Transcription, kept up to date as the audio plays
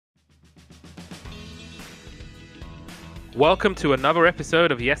Welcome to another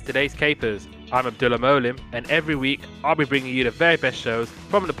episode of Yesterday's Capers. I'm Abdullah Molim, and every week I'll be bringing you the very best shows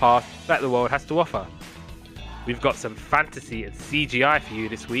from the past that the world has to offer. We've got some fantasy and CGI for you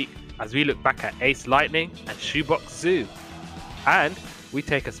this week as we look back at Ace Lightning and Shoebox Zoo. And we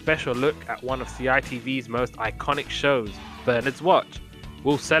take a special look at one of CITV's most iconic shows, Bernard's Watch.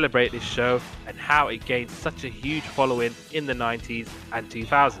 We'll celebrate this show and how it gained such a huge following in the 90s and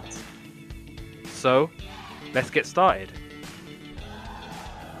 2000s. So, let's get started.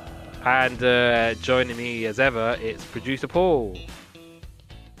 And joining me as ever, it's producer Paul.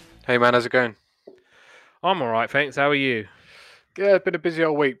 Hey man, how's it going? I'm all right, thanks. How are you? Yeah, it's been a busy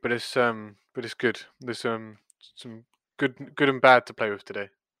old week, but it's good. There's some good and bad to play with today.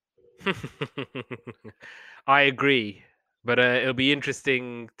 I agree, but it'll be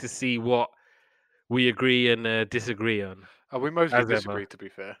interesting to see what we agree and disagree on. We mostly As disagree, ever. to be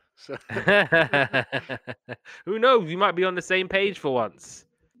fair. So Who knows? We might be on the same page for once.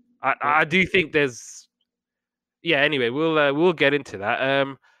 I do think there's. Yeah. Anyway, we'll get into that.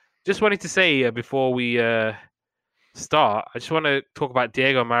 Just wanted to say before we start, I just want to talk about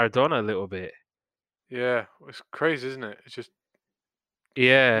Diego Maradona a little bit. yeah, it's crazy, isn't it? It's just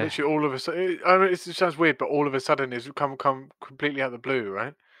Yeah. literally all of a sudden. I mean, it sounds weird, but all of a sudden it's come completely out of the blue,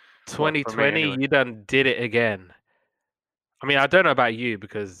 right? Well, for me 2020, anyway. you done did it again. I mean, I don't know about you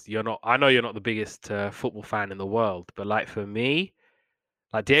because you're not. I know you're not the biggest football fan in the world, but like for me,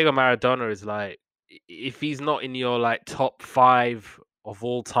 like Diego Maradona is like, if he's not in your like top 5 of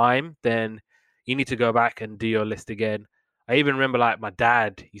all time, then you need to go back and do your list again. I even remember like my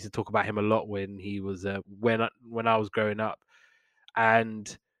dad used to talk about him a lot when he was when I was growing up,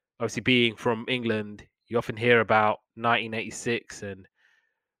 and obviously being from England, you often hear about 1986 and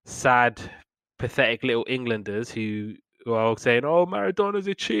sad, pathetic little Englanders who are all saying, "Oh, Maradona's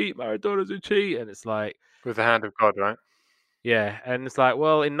a cheat, Maradona's a cheat," and it's like, With the hand of God, right? yeah, and it's like,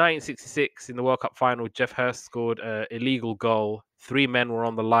 well, in 1966 in the World Cup final, Jeff Hurst scored an illegal goal. 3 men were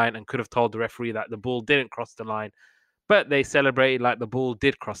on the line and could have told the referee that the ball didn't cross the line, but they celebrated like the ball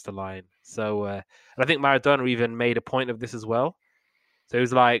did cross the line. So, and I think Maradona even made a point of this as well. So he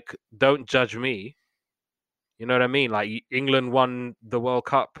was like, "Don't judge me." You know what I mean? Like England won the World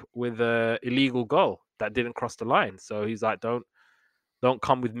Cup with a illegal goal that didn't cross the line. So he's like, don't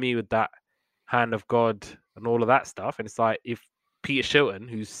come with me with that hand of God and all of that stuff. And it's like if Peter Shilton,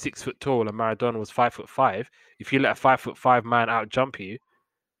 who's 6 foot tall and Maradona was 5'5", if you let a 5'5" man out jump you,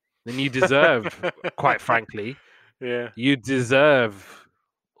 then you deserve, quite frankly, Yeah. you deserve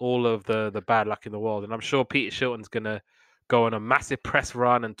all of the bad luck in the world. And I'm sure Peter Shilton's gonna go on a massive press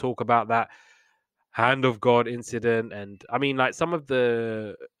run and talk about that hand of God incident. And I mean, like some of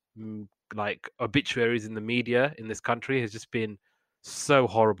the like obituaries in the media in this country has just been so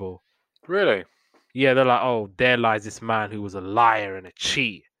horrible. Really? Yeah, they're like, oh, there lies this man who was a liar and a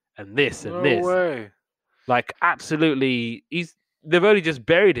cheat and this and No this. way. Like absolutely, they've only just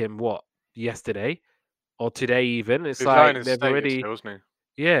buried him what yesterday or today even. It's He's lying like in they've status, already, still, isn't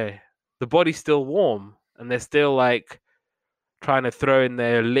yeah, the body's still warm and they're still like trying to throw in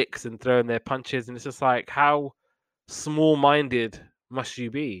their licks and throw in their punches, and it's just like how small-minded must you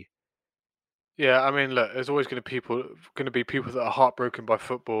be? he? Yeah, I mean, look, there's always going to be people that are heartbroken by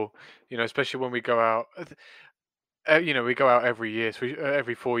football. Especially when we go out. We go out every year, so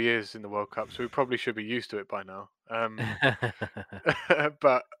every 4 years in the World Cup, so we probably should be used to it by now.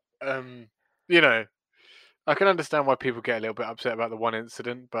 But um, you know, I can understand why people get a little bit upset about the one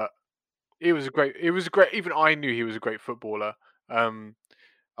incident. But he was a great. It was a great. Even I knew he was a great footballer. Um,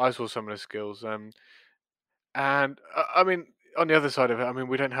 I saw some of his skills. And I mean, on the other side of it, I mean,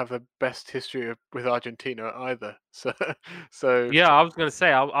 we don't have the best history with Argentina either. So Yeah, I was gonna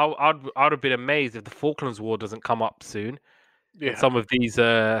say I'd have been amazed if the Falklands War doesn't come up soon in yeah, some of these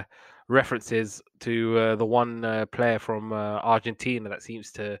references to the one player from Argentina that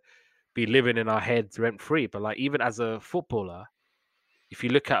seems to be living in our heads rent free. But like even as a footballer, if you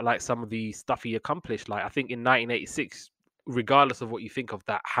look at like some of the stuff he accomplished, like I think in 1986, regardless of what you think of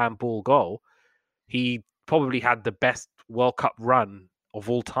that handball goal, he probably had the best World Cup run of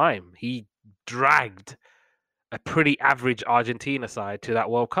all time. He dragged a pretty average Argentina side to that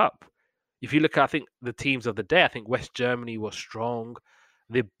World Cup. If you look at, I think the teams of the day, I think West Germany was strong.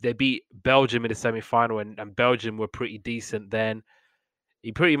 They beat Belgium in the semi final, and Belgium were pretty decent then.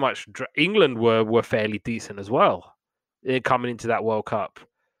 He pretty much England were fairly decent as well coming into that World Cup.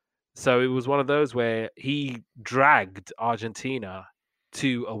 So it was one of those where he dragged Argentina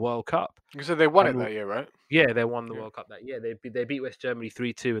to a World Cup, so they won it and that year, right? yeah, they won the Yeah. World Cup that year. They beat West Germany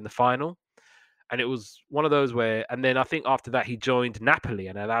 3-2 in the final, and it was one of those where. And then I think after that he joined Napoli,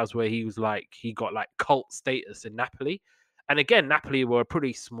 and that was where he was like he got like cult status in Napoli. And again, Napoli were a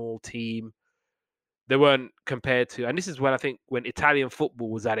pretty small team. They weren't compared to, and this is when I think when Italian football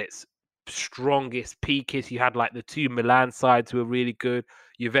was at its strongest, peakest. You had like the two Milan sides who were really good,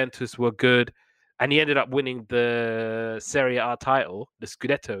 Juventus were good, and he ended up winning the Serie A title, the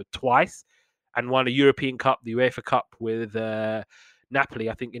Scudetto, twice, and won a European Cup, the UEFA Cup with Napoli,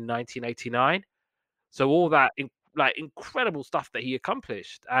 I think in 1989. So all that like incredible stuff that he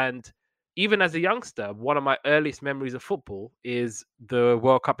accomplished, and even as a youngster, one of my earliest memories of football is the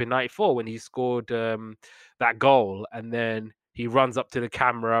World Cup in '94 when he scored that goal, and then he runs up to the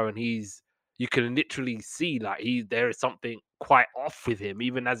camera, and you can literally see like there is something quite off with him.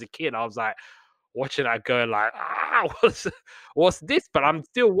 Even as a kid, I was like watching that go like, what's this? But I'm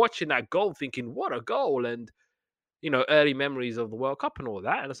still watching that goal, thinking, what a goal! And early memories of the World Cup and all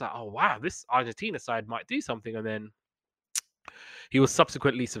that. And it's like, oh wow, this Argentina side might do something. And then he was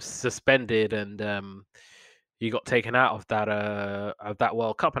subsequently suspended, and he got taken out of that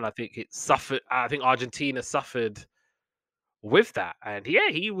World Cup. And I think it suffered. I think Argentina suffered with that. And yeah,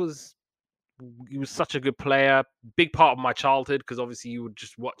 he was such a good player. Big part of my childhood, because obviously you would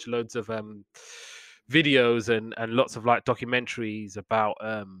just watch loads of videos and lots of like documentaries about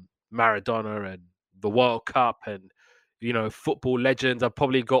Maradona and the World Cup and football legends. I've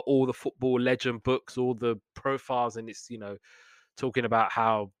probably got all the football legend books, all the profiles, and it's talking about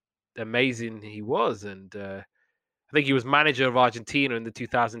how amazing he was. And I think he was manager of Argentina in the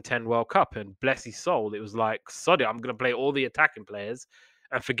 2010 World Cup, and bless his soul, it was like, sod it, I'm going to play all the attacking players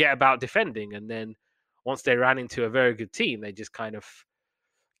and forget about defending. And then once they ran into a very good team, they just kind of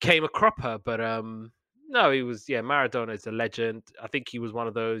came a cropper. But no, he was, Maradona is a legend. I think he was one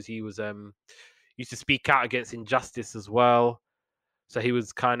of those. He was used to speak out against injustice as well. So he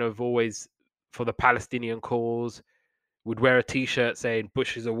was kind of always for the Palestinian cause. Would wear a T-shirt saying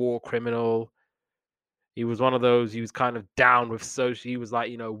Bush is a war criminal. He was one of those. He was kind of down with social. He was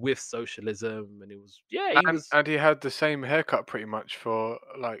like with socialism, and it was And he had the same haircut pretty much for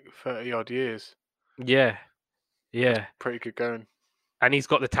like 30 odd years. Yeah. Pretty good going. And he's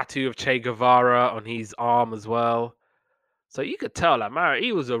got the tattoo of Che Guevara on his arm as well. So you could tell like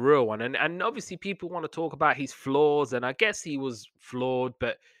he was a real one. And obviously people want to talk about his flaws, and I guess he was flawed,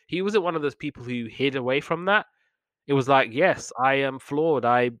 but he wasn't one of those people who hid away from that. It was like, yes, I am flawed.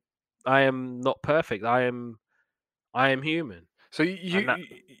 I am not perfect. I am human. So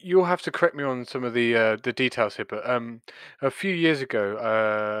you'll have to correct me on some of the details here, but a few years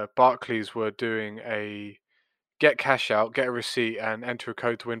ago, Barclays were doing a get cash out, get a receipt, and enter a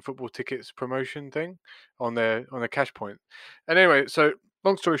code to win football tickets promotion thing on their cash point. And anyway, so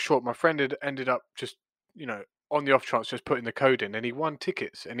long story short, my friend had ended up just on the off chance just putting the code in, and he won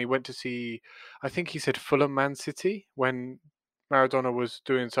tickets, and he went to see, I think he said Fulham Man City when Maradona was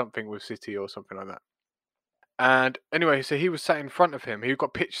doing something with City or something like that. And anyway, so he was sat in front of him. He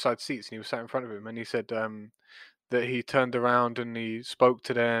got pitch side seats, and he was sat in front of him. And he said that he turned around and he spoke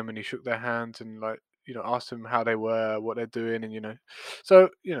to them, and he shook their hands, and like asked them how they were, what they're doing, and so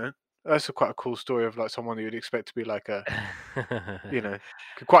that's quite a cool story of like someone that you'd expect to be like a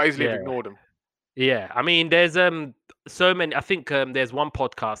could quite easily have ignored him. Yeah, I mean, there's so many. I think there's one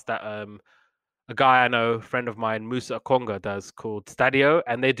podcast that a guy I know, a friend of mine, Musa Okonga, does called Stadio,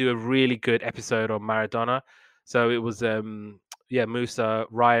 and they do a really good episode on Maradona. So it was Musa,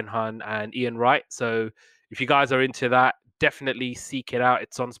 Ryan Hunn, and Ian Wright. So if you guys are into that, definitely seek it out.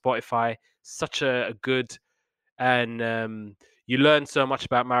 It's on Spotify. Such a good, and you learn so much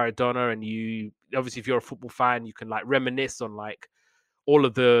about Maradona, and you obviously, if you're a football fan, you can like reminisce on like all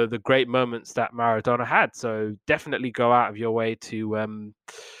of the great moments that Maradona had. So definitely go out of your way to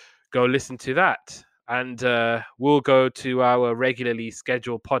go listen to that. And we'll go to our regularly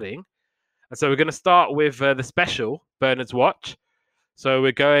scheduled podding. And so we're going to start with the special Bernard's Watch. So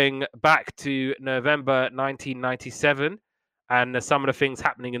we're going back to November 1997 and some of the things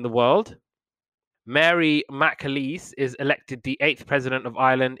happening in the world. Mary McAleese is elected the 8th president of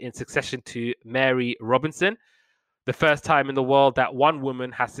Ireland in succession to Mary Robinson, the first time in the world that one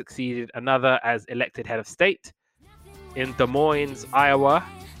woman has succeeded another as elected head of state. In Des Moines, Iowa,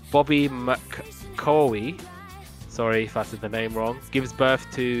 Bobby McCoy, sorry if I said the name wrong, gives birth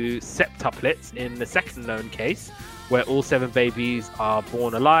to septuplets in the second known case, where all 7 babies are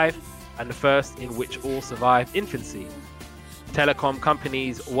born alive, and the first in which all survive infancy. Telecom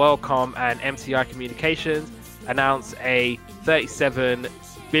companies WorldCom and MCI Communications announce a $37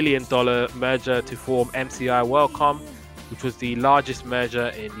 billion merger to form MCI WorldCom, which was the largest merger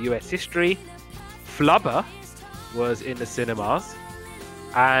in US history. Flubber was in the cinemas,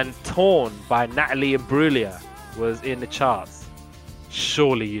 and Torn by Natalie Imbruglia was in the charts.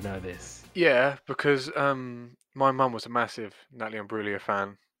 Surely you know this. Yeah, because My mum was a massive Natalie Imbruglia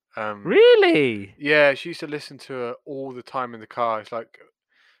fan. Really? Yeah, she used to listen to her all the time in the car. It's like,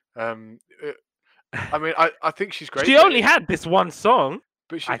 um, uh, I mean, I think she's great, She only had this one song,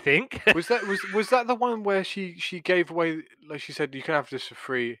 but I she think. was that the one where she gave away, like she said, you can have this for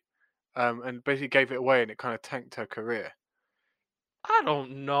free, and basically gave it away, and it kind of tanked her career. I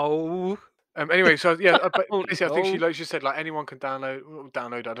don't know. Anyway, so yeah, I but don't basically, I think she know. like she said, like anyone can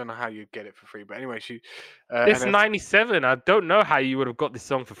download. I don't know how you get it for free, but anyway, she It's 97. I don't know how you would have got this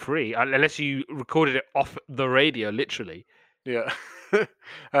song for free unless you recorded it off the radio, literally. yeah,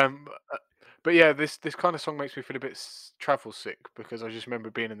 um, uh, but yeah, this kind of song makes me feel a bit travel sick because I just remember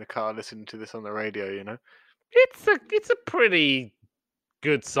being in the car listening to this on the radio. You know. It's a pretty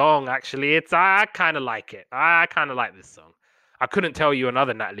good song, actually. I kind of like it. I kind of like this song. I couldn't tell you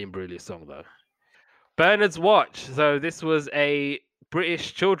another Natalie Imbruglia song though. Bernard's Watch. So this was a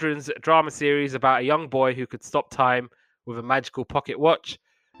British children's drama series about a young boy who could stop time with a magical pocket watch.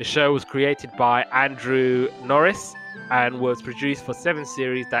 The show was created by Andrew Norris and was produced for 7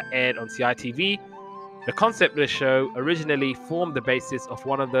 series that aired on CITV. The concept of the show originally formed the basis of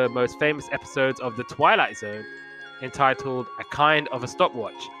one of the most famous episodes of The Twilight Zone, entitled A Kind of a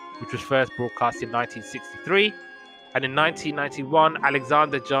Stopwatch, which was first broadcast in 1963. And in 1991,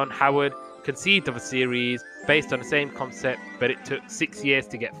 Alexander John Howard conceived of a series based on the same concept, but it took 6 years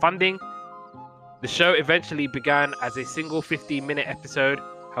to get funding. The show eventually began as a single 15-minute episode.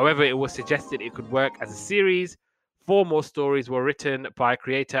 However, it was suggested it could work as a series. 4 more stories were written by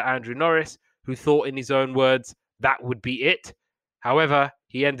creator Andrew Norris, who thought in his own words, that would be it. However,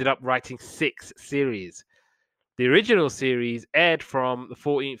 he ended up writing 6 series. The original series aired from the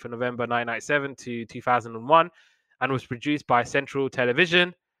 14th of November 1997 to 2001 and was produced by Central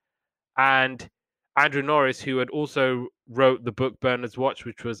Television. And Andrew Norris, who had also wrote the book Bernard's Watch,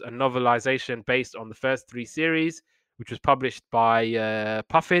 which was a novelization based on the first 3 series, which was published by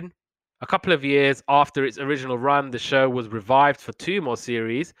Puffin. A couple of years after its original run, the show was revived for 2 more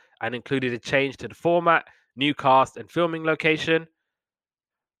series and included a change to the format, new cast, and filming location.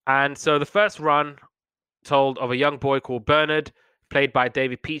 And so the first run told of a young boy called Bernard, played by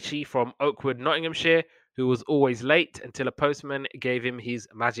David Peachey from Oakwood, Nottinghamshire, who was always late until a postman gave him his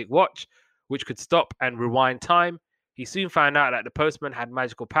magic watch, which could stop and rewind time. He soon found out that the postman had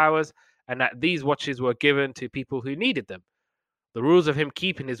magical powers and that these watches were given to people who needed them. The rules of him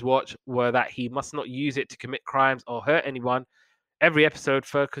keeping his watch were that he must not use it to commit crimes or hurt anyone. Every episode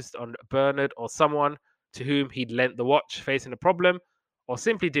focused on Bernard or someone to whom he'd lent the watch facing a problem or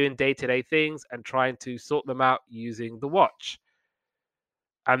simply doing day-to-day things and trying to sort them out using the watch.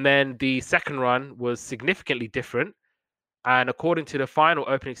 And then the second run was significantly different. And according to the final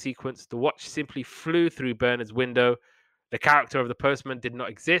opening sequence, the watch simply flew through Bernard's window. The character of the postman did not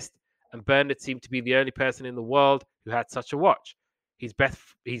exist, and Bernard seemed to be the only person in the world who had such a watch. His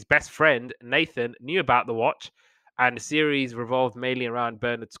best friend, Nathan, knew about the watch, and the series revolved mainly around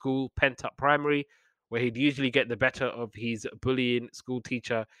Bernard's school, Pentup Primary, where he'd usually get the better of his bullying school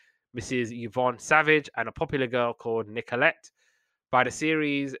teacher, Mrs. Yvonne Savage, and a popular girl called Nicolette. By the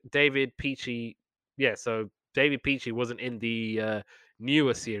series, David Peachey, so David Peachey wasn't in the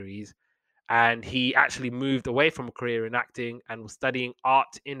newer series, and he actually moved away from a career in acting and was studying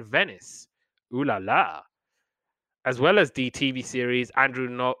art in Venice. Ooh la la. As well as the TV series, Andrew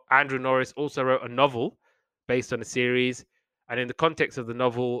Norris also wrote a novel based on the series. And in the context of the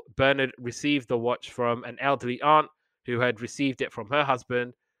novel, Bernard received the watch from an elderly aunt who had received it from her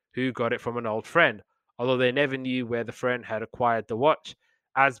husband, who got it from an old friend, although they never knew where the friend had acquired the watch,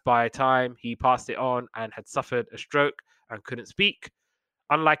 as by the time he passed it on and had suffered a stroke and couldn't speak.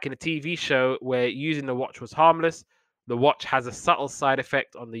 Unlike in a TV show where using the watch was harmless, the watch has a subtle side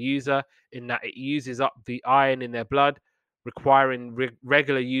effect on the user in that it uses up the iron in their blood, requiring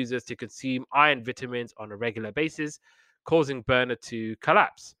regular users to consume iron vitamins on a regular basis, causing Bernard to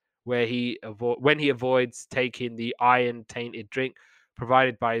collapse, when he avoids taking the iron-tainted drink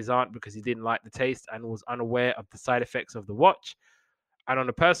provided by his aunt because he didn't like the taste and was unaware of the side effects of the watch. And on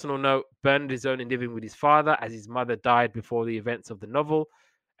a personal note, Bernard is only living with his father as his mother died before the events of the novel,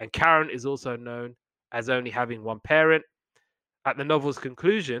 and Karen is also known as only having one parent. At the novel's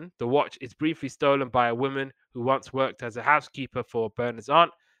conclusion, the watch is briefly stolen by a woman who once worked as a housekeeper for Bernard's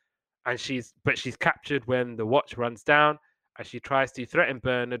aunt, and she's captured when the watch runs down, and she tries to threaten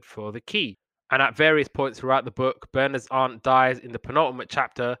Bernard for the key. And at various points throughout the book, Bernard's aunt dies in the penultimate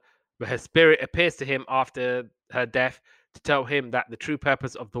chapter, where her spirit appears to him after her death to tell him that the true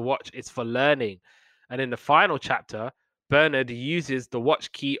purpose of the watch is for learning. And in the final chapter, Bernard uses the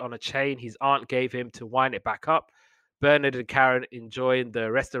watch key on a chain his aunt gave him to wind it back up. Bernard and Karen enjoying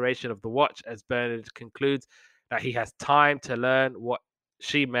the restoration of the watch as Bernard concludes that he has time to learn what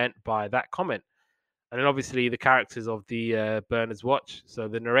she meant by that comment. And then obviously the characters of the Bernard's Watch. So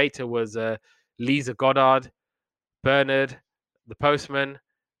the narrator was Lisa Goddard, Bernard, the postman,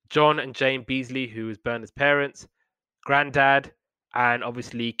 John and Jane Beasley, who was Bernard's parents, Granddad, and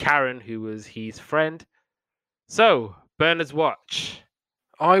obviously Karen, who was his friend. So, Bernard's Watch.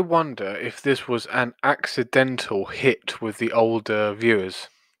 I wonder if this was an accidental hit with the older viewers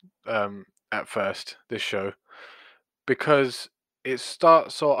at first, this show, because it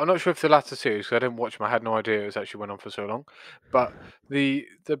starts off. I'm not sure if the latter series, 'cause I didn't watch them. I had no idea it was actually went on for so long. But the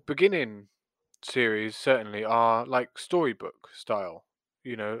beginning series certainly are like storybook style,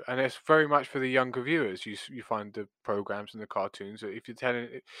 and it's very much for the younger viewers. You find the programs and the cartoons that if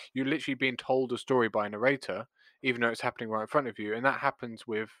you're literally being told a story by a narrator, even though it's happening right in front of you, and that happens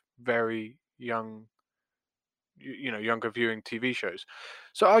with very young, younger viewing TV shows.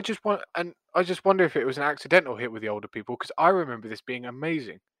 So I just wonder if it was an accidental hit with the older people, because I remember this being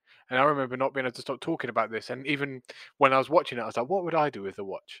amazing. And I remember not being able to stop talking about this. And even when I was watching it, I was like, what would I do with the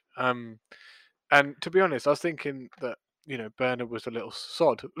watch? And to be honest, I was thinking that Bernard was a little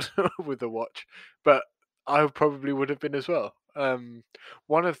sod with the watch, but I probably would have been as well.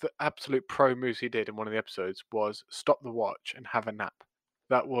 One of the absolute pro moves he did in one of the episodes was stop the watch and have a nap.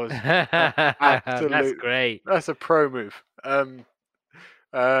 That was an That's absolute. great. That's a pro move.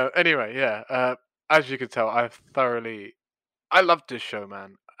 Anyway, yeah. As you can tell, I loved this show,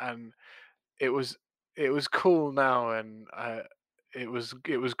 man, and it was cool now, and it was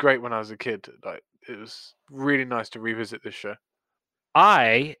great when I was a kid. Like, it was really nice to revisit this show.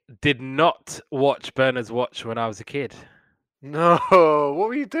 I did not watch Bernard's Watch when I was a kid. No, what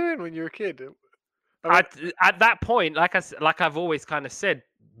were you doing when you were a kid? I mean, At that point, like I've always kind of said,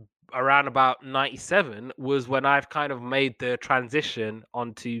 around about 97 was when I've kind of made the transition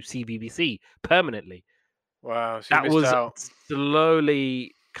onto CBBC permanently. wow, so you That missed was out.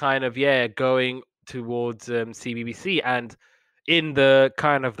 slowly kind of going towards CBBC, and in the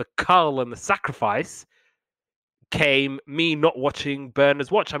kind of the cull and the sacrifice came me not watching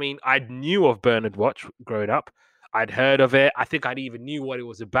Bernard's Watch. I mean, I knew of Bernard Watch growing up. I'd heard of it. I think I'd even knew what it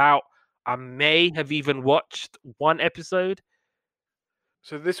was about. I may have even watched one episode.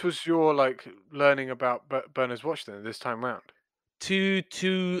 So this was your like learning about Bernard's Watch then this time round.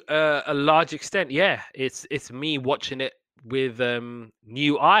 To a large extent, yeah. It's me watching it with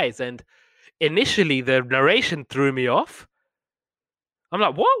new eyes, and initially the narration threw me off. I'm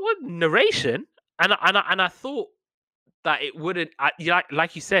like, what narration? And I thought that it wouldn't.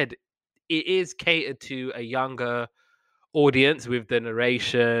 Like you said, it is catered to a younger audience with the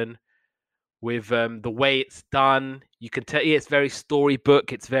narration, with the way it's done. You can tell, yeah, it's very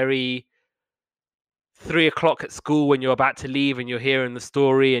storybook. It's very 3 o'clock at school when you're about to leave and you're hearing the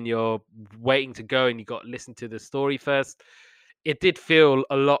story and you're waiting to go and you got to listen to the story first. It did feel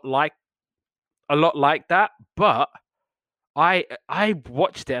a lot like that, but I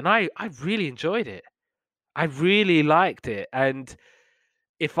watched it and I really enjoyed it. I really liked it, and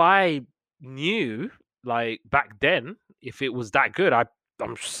if I knew like back then if it was that good, I'm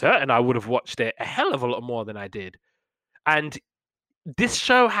certain I would have watched it a hell of a lot more than I did. And this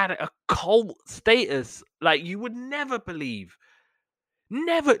show had a cult status like you would never believe.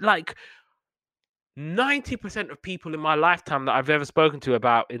 Never, like 90% of people in my lifetime that I've ever spoken to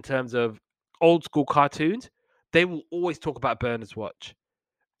about in terms of old school cartoons, they will always talk about Bernard's Watch.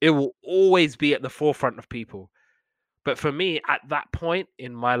 It will always be at the forefront of people. But for me, at that point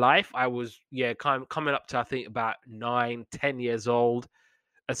in my life, I was kind of coming up to I think about 9, 10 years old.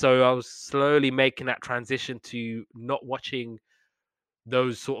 And so I was slowly making that transition to not watching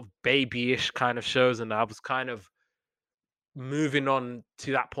those sort of babyish kind of shows, and I was kind of moving on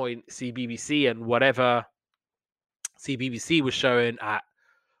to that point CBBC, and whatever CBBC was showing at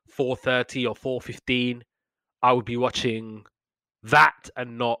 4:30 or 4:15, I would be watching that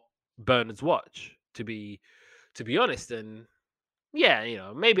and not Bernard's Watch, to be honest. And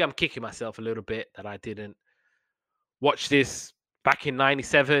yeah, maybe I'm kicking myself a little bit that I didn't watch this back in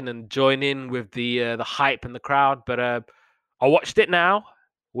 '97 and join in with the hype and the crowd. But I watched it now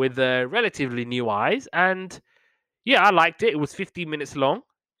with relatively new eyes, and yeah, I liked it. It was 15 minutes long.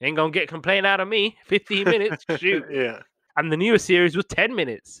 Ain't gonna get complaint out of me. 15 minutes, shoot. Yeah. And the newer series was 10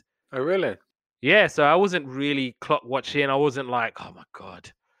 minutes. Oh really? Yeah, so I wasn't really clock watching. I wasn't like, oh my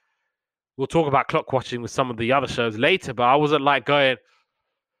god. We'll talk about clock watching with some of the other shows later, but I wasn't like going,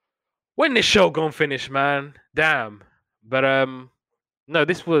 when this show gonna finish, man? Damn. But no,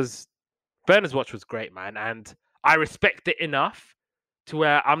 this was Bernard's Watch was great, man, and I respect it enough to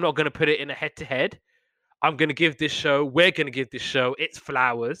where I'm not gonna put it in a head to head. We're gonna give this show its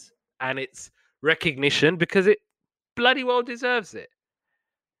flowers and its recognition because it bloody well deserves it.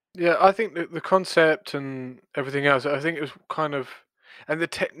 Yeah, I think that the concept and everything else, I think it was kind of, and the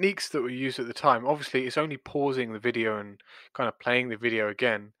techniques that were used at the time. Obviously, it's only pausing the video and kind of playing the video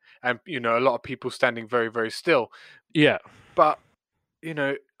again, and a lot of people standing very, very still. Yeah. But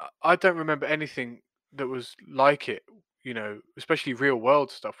I don't remember anything that was like it. Especially real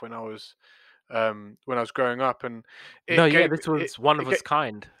world stuff when I was growing up, and No, it yeah, gave this it was one it of ga- us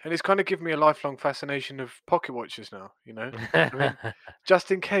kind. and it's kind of given me a lifelong fascination of pocket watches now. I mean,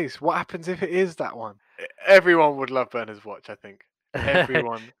 just in case, what happens if it is that one? Everyone would love Bernard's watch. I think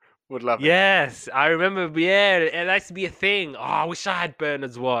everyone would love it. Yes, I remember. Yeah, it used to be a thing. Oh, I wish I had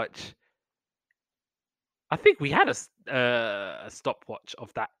Bernard's watch. I think we had a stopwatch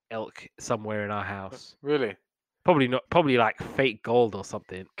of that ilk somewhere in our house. Really, Probably not. Probably like fake gold or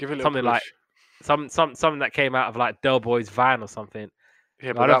something. give it a little Something like push. something that came out of like Del Boy's van or something.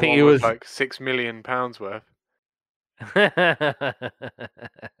 Yeah, But I but don't that think one it was was. like £6 million worth.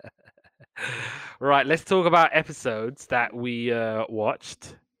 Right, let's talk about episodes that we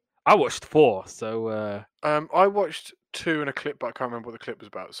watched. I watched 4, so I watched two in a clip, but I can't remember what the clip was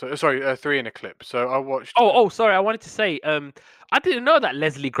about. So sorry, three in a clip. So I watched. oh, sorry, I wanted to say, I didn't know that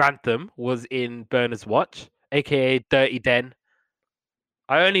Leslie Grantham was in Bernard's Watch, aka Dirty Den.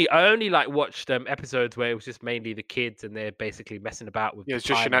 I only like watched episodes where it was just mainly the kids and they're basically messing about with Yeah, the it's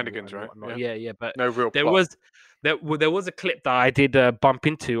just time shenanigans, and right? whatnot. Yeah, Yeah, yeah, but no real there plot. was there was a clip that I did bump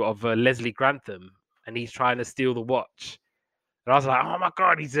into of Leslie Grantham, and he's trying to steal the watch, and I was like, oh my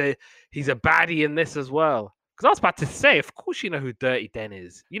god, he's a baddie in this as well. Because I was about to say, of course you know who Dirty Den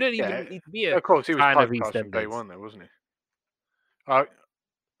is. You don't Yeah, even need to be a of course he was fan of typecast from day EastEnders. one, though, wasn't he? I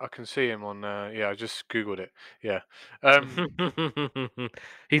I can see him on. Yeah, I just googled it. Yeah, um,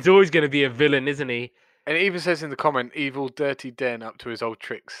 He's always going to be a villain, isn't he? and it even says in the comment, "Evil, dirty Den up to his old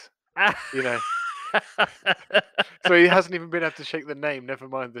tricks." You know, so he hasn't even been able to shake the name. Never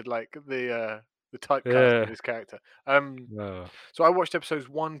mind the typecast of Yeah. his character. Oh. So I watched episodes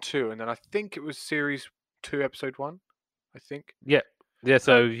 1, 2, and then I think it was series 2, episode 1. I think. Yeah. Yeah,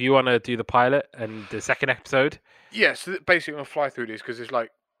 so Um, you want to do the pilot and the second episode? Yeah, so basically, I'm gonna fly through these because it's like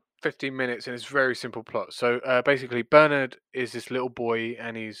 15 minutes and it's very simple plot. So basically, Bernard is this little boy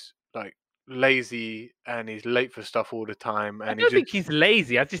and he's like lazy and he's late for stuff all the time I and he don't just think he's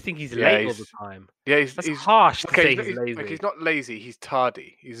lazy. I just think he's yeah late all the he's time. yeah That's he's harsh to okay. say he's He's lazy. not lazy. He's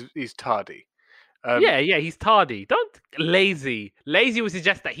tardy. He's tardy. Um, Yeah, yeah, he's tardy. Don't lazy. Lazy would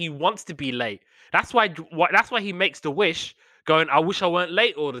suggest that he wants to be late. That's why he makes the wish, going, "I wish I weren't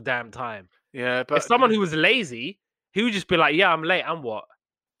late all the damn time." yeah, If but someone who was lazy, he would just be like, "Yeah, I'm late. And what?"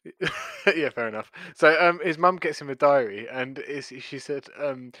 yeah, fair enough. So his mum gets him a diary, and she said,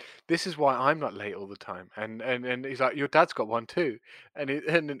 "This is why I'm not late all the time." And he's like, "Your dad's got one too," and he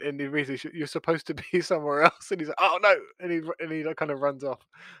reads, "You're supposed to be somewhere else," and he's like, "Oh no," and he like, kind of runs off.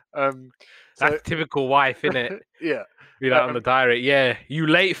 So That's typical wife, innit? yeah, Be like on the um, diary, "Yeah, you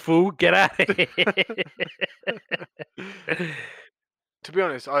late fool. Get out of here." to be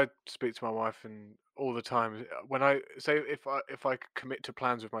honest, I speak to my wife and all the time. When I say if I commit to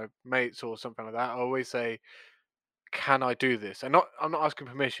plans with my mates or something like that, I always say, "Can I do this?" And I'm not asking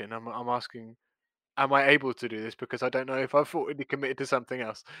permission. I'm asking, am I able to do this? Because I don't know if I've already committed to something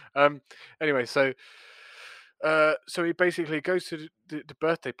else. Um, anyway, so he basically goes to the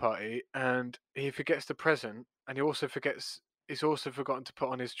birthday party and he forgets the present, and he's also forgotten to put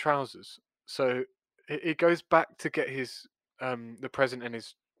on his trousers. So he goes back to get his the present, and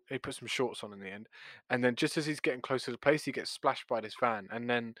he puts some shorts on in the end, and then just as he's getting close to the place, he gets splashed by this van, and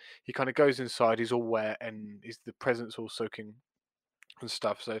then he kind of goes inside. He's all wet, and the present's all soaking and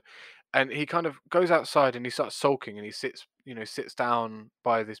stuff. So, and he kind of goes outside and he starts sulking and he sits down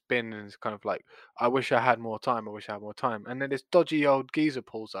by this bin and is kind of like, I wish I had more time. I wish I had more time. And then this dodgy old geezer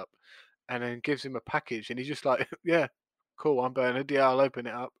pulls up and then gives him a package and he's just like, yeah, cool. I'm Bernard. Yeah, I'll open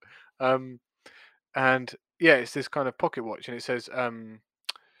it up. Um, and yeah, it's this kind of pocket watch and it says,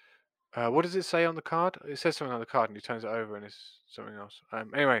 what does it say on the card? It says something on the card and he turns it over and it's something else.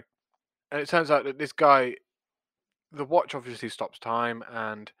 Anyway, and it turns out that this guy, the watch obviously stops time,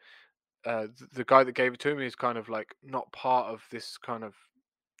 and the guy that gave it to me is kind of like not part of this kind of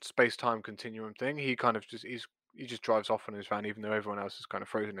space time continuum thing. He kind of he just drives off on his van, even though everyone else is kind of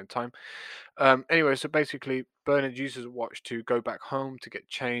frozen in time. Anyway, so basically, Bernard uses a watch to go back home to get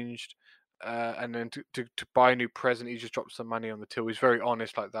changed. And then to buy a new present, he just drops some money on the till. He's very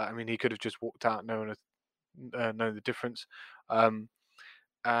honest like that. I mean, he could have just walked out, no one had known the difference. Um,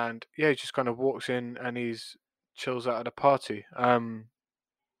 and yeah, he just kind of walks in and he's chills out at a party.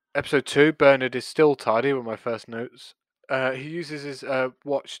 Episode 2, Bernard is still tardy, were my first notes. He uses his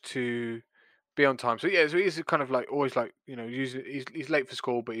watch to be on time. So yeah, so he's kind of like always like using he's late for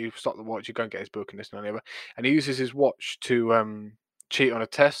school, but you stop the watch, you go and get his book and this and that, and he uses his watch to cheat on a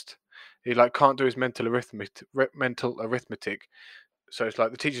test. He like can't do his mental arithmetic. So it's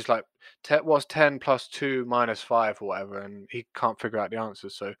like the teacher's like, what's 10 plus 2 minus 5 or whatever, and he can't figure out the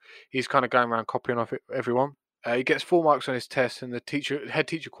answers. So he's kind of going around copying off everyone. He gets 4 marks on his test, and the head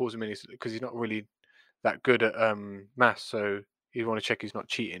teacher calls him in because he's not really that good at maths. So you want to check he's not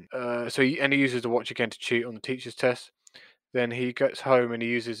cheating. He uses the watch again to cheat on the teacher's test. Then he gets home and he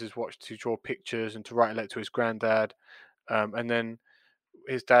uses his watch to draw pictures and to write a letter to his granddad. And then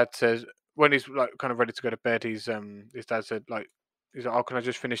his dad says, when he's like kind of ready to go to bed, his dad said like, he's like, "Oh, can I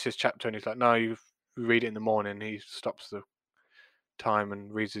just finish this chapter?" And he's like, "No, you read it in the morning." He stops the time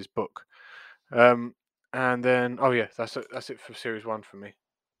and reads his book. And then oh yeah, that's it for series 1 for me.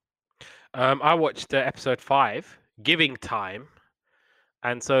 I watched episode 5, Giving Time.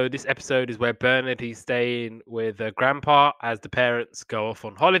 And so this episode is where Bernard, he's staying with Grandpa as the parents go off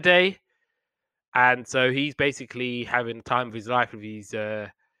on holiday. And so he's basically having the time of his life with his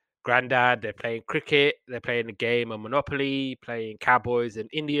granddad. They're playing cricket, they're playing a game of Monopoly, playing Cowboys and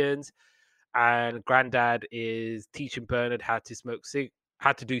Indians. And Granddad is teaching Bernard how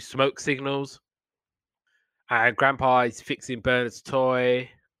to do smoke signals. And Grandpa is fixing Bernard's toy.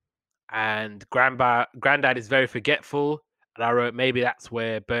 And Granddad is very forgetful. And I wrote maybe that's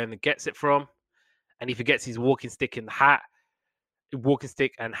where Bernard gets it from. And he forgets his walking stick and hat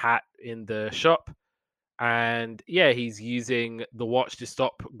in the shop. And yeah, he's using the watch to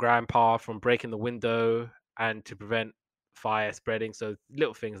stop Grandpa from breaking the window and to prevent fire spreading. So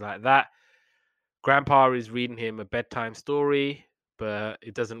little things like that. Grandpa is reading him a bedtime story, but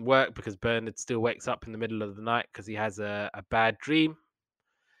it doesn't work because Bernard still wakes up in the middle of the night because he has a bad dream.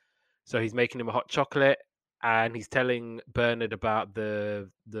 So he's making him a hot chocolate and he's telling Bernard about the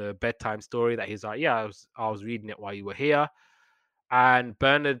bedtime story that he's like, yeah, I was reading it while you were here. And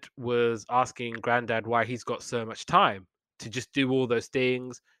Bernard was asking Granddad why he's got so much time to just do all those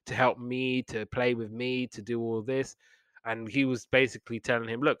things, to help me, to play with me, to do all this. And he was basically telling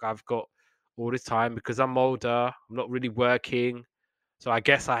him, look, I've got all this time because I'm older, I'm not really working. So I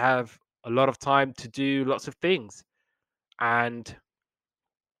guess I have a lot of time to do lots of things. And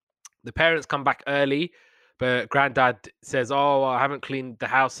the parents come back early, but Granddad says, oh, I haven't cleaned the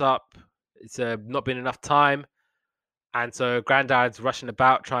house up. It's not been enough time. And so Granddad's rushing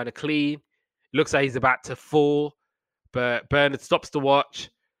about trying to clean. Looks like he's about to fall, but Bernard stops the watch,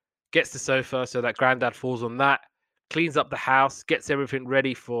 gets the sofa so that Granddad falls on that, cleans up the house, gets everything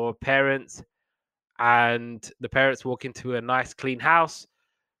ready for parents, and the parents walk into a nice clean house.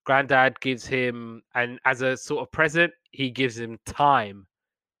 Granddad gives him, and as a sort of present, he gives him time,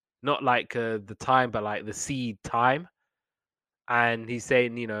 not like the time, but like the seed time. And he's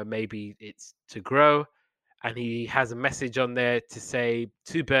saying, maybe it's to grow. And he has a message on there to say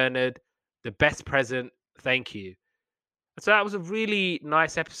to Bernard, the best present, thank you. So that was a really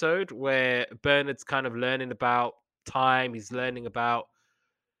nice episode where Bernard's kind of learning about time. He's learning about,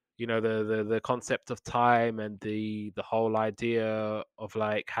 the concept of time and the whole idea of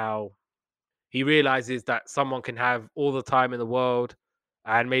like how he realizes that someone can have all the time in the world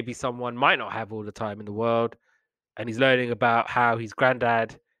and maybe someone might not have all the time in the world. And he's learning about how his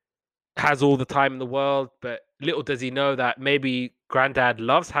granddad has all the time in the world, but little does he know that maybe granddad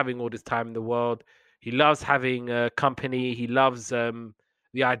loves having all this time in the world. He loves having company. He loves the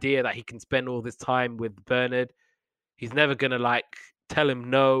idea that he can spend all this time with Bernard. He's never gonna like tell him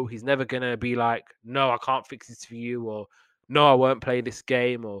no. He's never gonna be like, no, I can't fix this for you, or no, I won't play this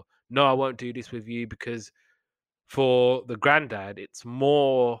game, or no, I won't do this with you, because for the granddad, it's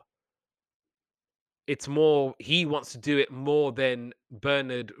more he wants to do it more than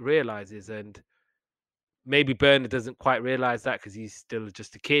Bernard realizes. And maybe Bernard doesn't quite realize that because he's still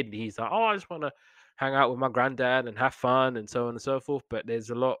just a kid. And he's like, oh, I just want to hang out with my granddad and have fun and so on and so forth. But there's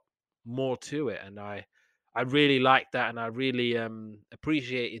a lot more to it. And I really like that. And I really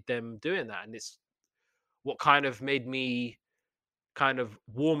appreciated them doing that. And it's what kind of made me kind of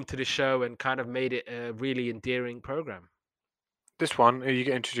warm to the show and kind of made it a really endearing program. This one, you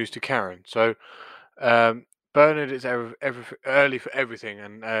get introduced to Karen. So Bernard is early for everything,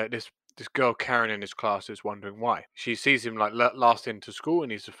 and this girl Karen in his class is wondering why. She sees him like last into school,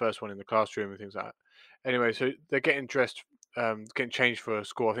 and he's the first one in the classroom and things like that. Anyway, so they're getting dressed, getting changed for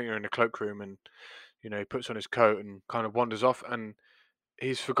school. I think they're in the cloakroom, and he puts on his coat and kind of wanders off, and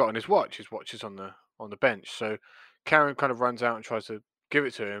he's forgotten his watch. His watch is on the bench. So Karen kind of runs out and tries to give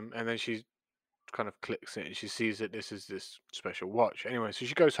it to him, and then she kind of clicks it, and she sees that this is this special watch. Anyway, so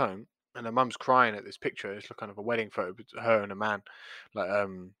she goes home, and her mum's crying at this picture. It's like kind of a wedding photo, her and a man, like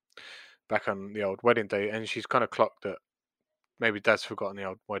back on the old wedding day, and she's kind of clocked that maybe Dad's forgotten the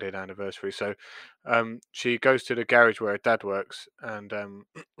old wedding anniversary. So she goes to the garage where her dad works, and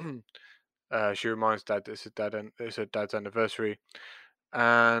she reminds Dad that it's her dad's anniversary,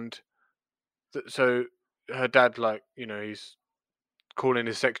 and so her dad, like, he's calling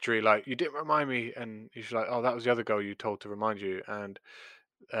his secretary like, "You didn't remind me," and he's like, "Oh, that was the other girl you told to remind you," and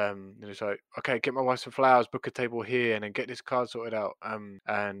he's like, "Okay, get my wife some flowers, book a table here, and then get this card sorted out."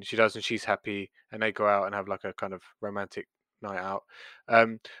 And she does, and she's happy, and they go out and have like a kind of romantic night out.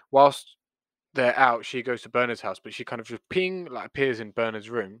 Whilst they're out, she goes to Bernard's house, but she kind of just appears in Bernard's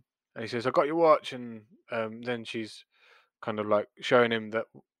room, and he says, "I got your watch," and then she's kind of like showing him that,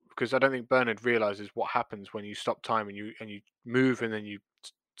 because I don't think Bernard realizes what happens when you stop time and you move and then you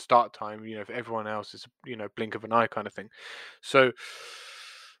start time. For everyone else, it's blink of an eye kind of thing. So,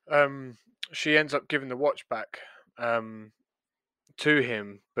 she ends up giving the watch back to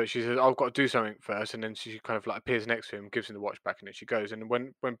him, but she says, "I've got to do something first," and then she kind of like appears next to him, gives him the watch back, and then she goes. And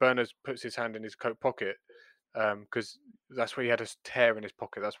when Bernard puts his hand in his coat pocket, because that's where he had a tear in his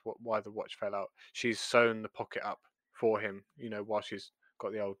pocket. That's why the watch fell out. She's sewn the pocket up for him, while she's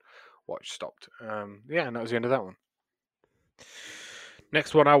got the old watch stopped. Yeah, and that was the end of that one.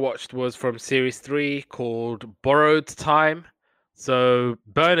 Next one I watched was from series 3 called Borrowed Time. So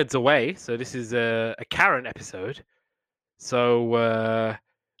Bernard's away. So this is a Karen episode. So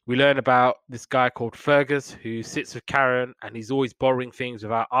we learn about this guy called Fergus who sits with Karen, and he's always borrowing things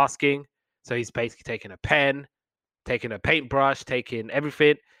without asking. So he's basically taking a pen, taking a paintbrush, taking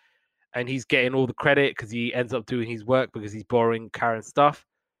everything, and he's getting all the credit because he ends up doing his work because he's borrowing Karen's stuff.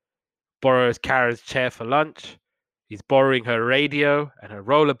 Borrows Karen's chair for lunch. He's borrowing her radio and her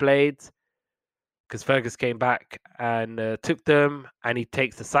rollerblades because Fergus came back and took them, and he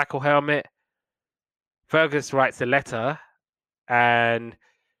takes the cycle helmet. Fergus writes a letter, and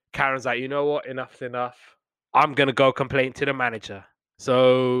Karen's like, "You know what? Enough's enough. I'm going to go complain to the manager."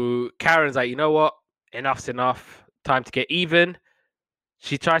 So Karen's like, "You know what? Enough's enough. Time to get even."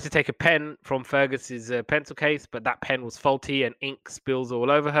 She tries to take a pen from Fergus's pencil case, but that pen was faulty and ink spills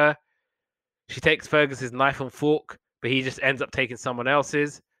all over her. She takes Fergus's knife and fork, but he just ends up taking someone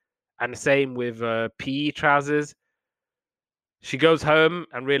else's. And the same with PE trousers. She goes home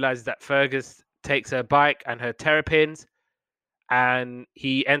and realizes that Fergus takes her bike and her terrapins, and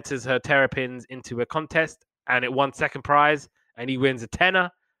he enters her terrapins into a contest, and it won second prize, and he wins a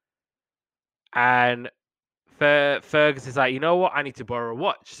tenner. And Fergus is like, "You know what? I need to borrow a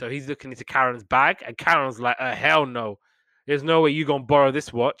watch." So he's looking into Karen's bag, and Karen's like, "Hell no. There's no way you're going to borrow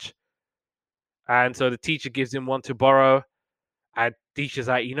this watch." And so the teacher gives him one to borrow. And teacher's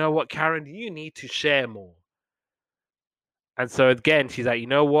like, "You know what, Karen? You need to share more." And so again, she's like, "You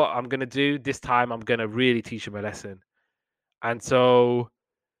know what I'm going to do? This time I'm going to really teach him a lesson." And so,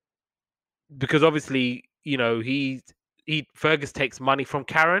 because obviously, Fergus takes money from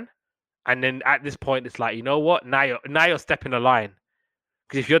Karen. And then at this point, it's like, you know what? Now you're stepping the line.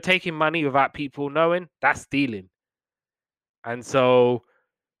 Because if you're taking money without people knowing, that's stealing. And so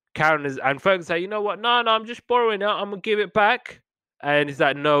and Fergus like, "You know what? No, I'm just borrowing it. I'm gonna give it back." And he's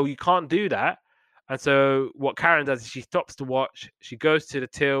like, "No, you can't do that." And so what Karen does is she stops the watch. She goes to the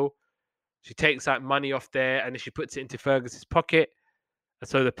till. She takes that money off there, and then she puts it into Fergus's pocket. And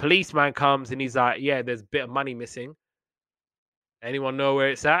so the policeman comes, and he's like, "Yeah, there's a bit of money missing. Anyone know where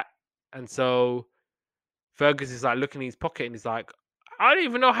it's at?" And so Fergus is like looking in his pocket, and he's like, "I don't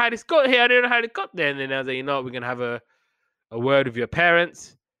even know how this got here. I don't know how it got there." And then I was like, "You know what? We're gonna have a word with your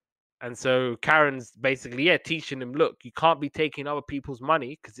parents." And so Karen's basically, teaching him, "Look, you can't be taking other people's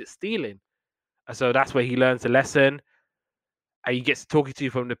money because it's stealing." And so that's where he learns the lesson. And he gets talking to you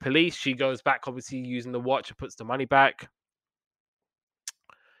from the police. She goes back, obviously, using the watch and puts the money back.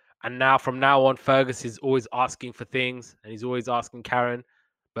 And now, from now on, Fergus is always asking for things, and he's always asking Karen,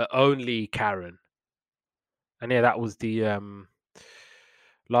 but only Karen. And yeah, that was the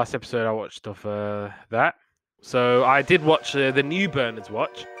last episode I watched of that. So I did watch the new Bernard's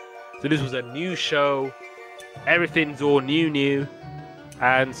Watch. So this was a new show. Everything's all new.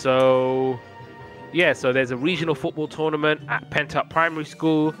 And so, so there's a regional football tournament at Pentup Primary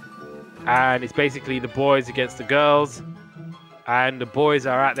School. And it's basically the boys against the girls. And the boys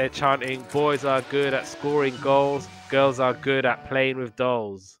are out there chanting, "Boys are good at scoring goals. Girls are good at playing with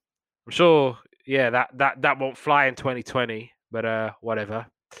dolls." I'm sure, that won't fly in 2020. But whatever.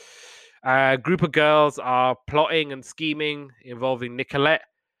 A group of girls are plotting and scheming involving Nicolette.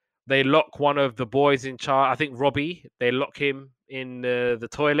 They lock one of the boys in charge. I think Robbie. They lock him in the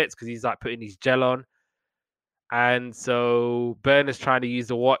toilets because he's like putting his gel on. And so Bernard's trying to use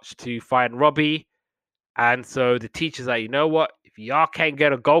the watch to find Robbie. And so the teacher's like, "You know what? If y'all can't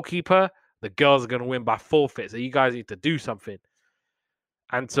get a goalkeeper, The girls are going to win by forfeit. So you guys need to do something.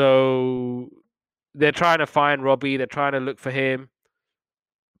 And so they're trying to find Robbie. They're trying to look for him.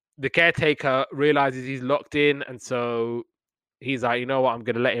 The caretaker realizes he's locked in. And so he's like, you know what? I'm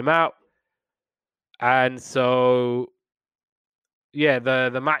going to let him out. And so, yeah,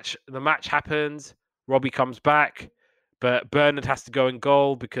 the match happens. Robbie comes back, but Bernard has to go in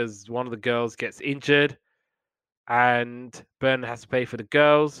goal because one of the girls gets injured. And Bernard has to pay for the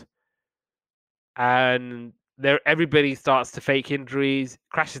girls. And everybody starts to fake injuries,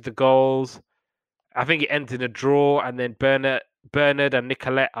 crashes the goals. I think it ends in a draw, and then Bernard and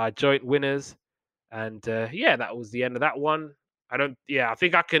Nicolette are joint winners. And yeah, that was the end of that one. I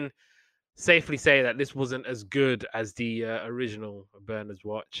think I can safely say that this wasn't as good as the original Bernard's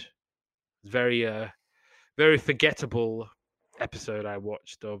Watch. It's very forgettable episode I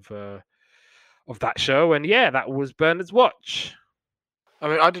watched of that show, and yeah, that was Bernard's Watch. I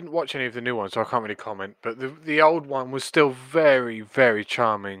mean, I didn't watch any of the new ones, so I can't really comment. But the old one was still very, very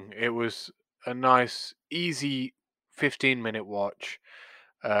charming. It was a nice, easy 15-minute watch.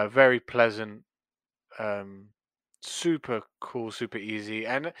 Very pleasant. Super cool, super easy.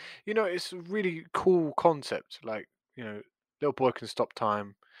 And, it's a really cool concept. Like, little boy can stop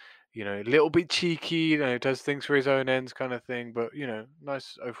time. A little bit cheeky, does things for his own ends kind of thing. But,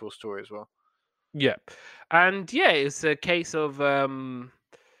 nice overall story as well. Yeah, and yeah, it's a case of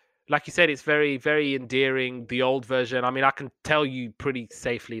like you said, it's very, very endearing. The old version, I mean, I can tell you pretty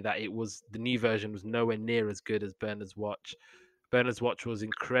safely that the new version was nowhere near as good as Bernard's Watch. Bernard's Watch was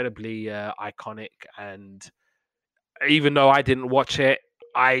incredibly iconic, and even though I didn't watch it,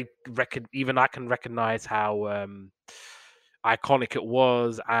 I can recognize how iconic it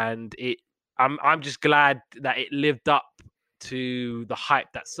was, and I'm just glad that it lived up to the hype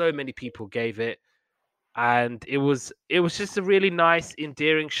that so many people gave it. And it was just a really nice,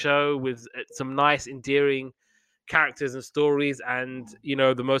 endearing show with some nice, endearing characters and stories. And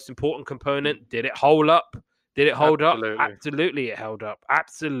the most important component: did it hold up? Did it hold up? Absolutely. Absolutely, it held up.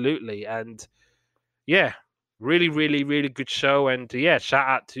 Absolutely, and yeah, really, really, really good show. And yeah, shout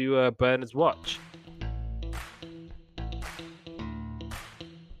out to Bernard's Watch.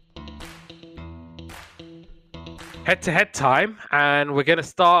 Head-to-head time, and we're going to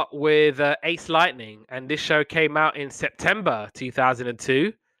start with Ace Lightning. And this show came out in September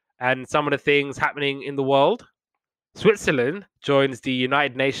 2002. And some of the things happening in the world: Switzerland joins the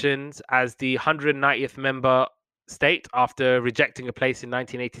United Nations as the 190th member state after rejecting a place in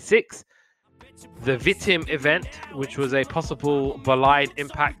 1986. The Vitim event, which was a possible bolide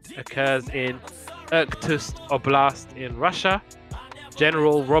impact, occurs in Irkutsk Oblast in Russia.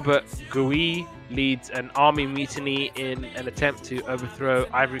 General Robert Guei leads an army mutiny in an attempt to overthrow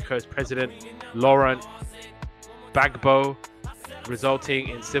Ivory Coast President Laurent Gbagbo, resulting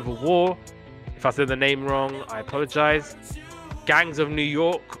in civil war. If I said the name wrong, I apologize. Gangs of New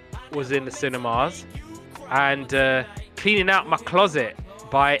York was in the cinemas. And Cleaning Out My Closet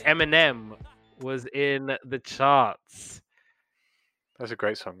by Eminem was in the charts. That's a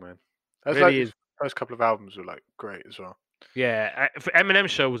great song, man. That's Really like is. his first couple of albums were like great as well. Yeah, for Eminem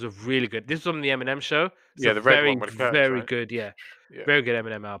show was a really good. This was on the Eminem show. It's Yeah, a the red very, one with the curtains, very right? good. Yeah, Yeah. very good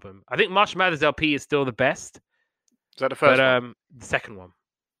Eminem album. I think Marshall Mathers LP is still the best, Is that the but first one? the second one,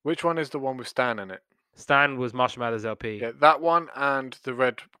 Which one is the one with Stan in it? Stan, was Marshall Mathers LP. Yeah, that one and the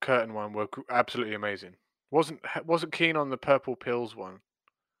red curtain one were absolutely amazing. Wasn't keen on the Purple Pills one.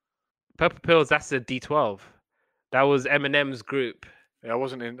 Purple Pills, that's a D12. That was Eminem's group. Yeah, I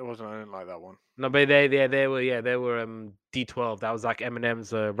didn't like that one. No, but they were D12. That was like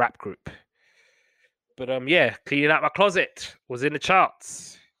Eminem's rap group. But yeah, Cleaning Out My Closet was in the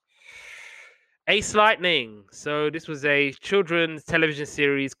charts. Ace Lightning. So this was a children's television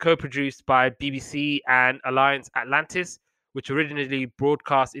series co-produced by BBC and Alliance Atlantis, which originally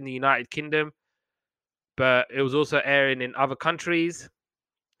broadcast in the United Kingdom, but it was also airing in other countries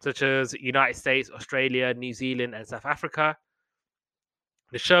such as United States, Australia, New Zealand, and South Africa.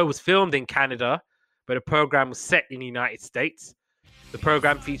 The show was filmed in Canada, but the program was set in the United States. The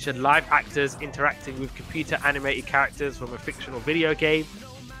program featured live actors interacting with computer animated characters from a fictional video game.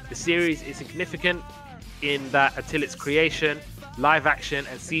 The series is significant in that until its creation, live action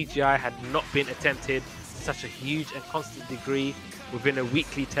and CGI had not been attempted to such a huge and constant degree within a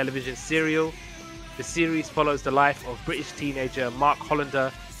weekly television serial. The series follows the life of British teenager Mark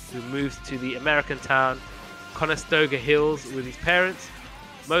Hollander, who moves to the American town Conestoga Hills with his parents.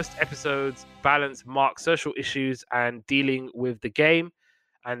 Most episodes balance Mark's social issues and dealing with the game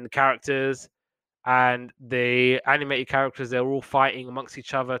and the characters. And the animated characters, they're all fighting amongst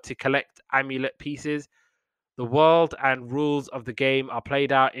each other to collect amulet pieces, The world and rules of the game are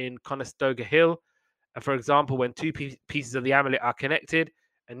played out in Conestoga Hill. And for example, when two pieces of the amulet are connected,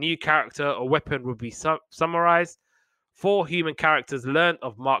 a new character or weapon will be summarized. 4 human characters learned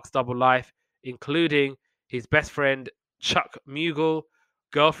of Mark's double life, including his best friend Chuck Mughal,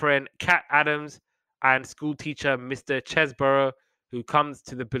 girlfriend Kat Adams, and school teacher Mr. Chesborough, who comes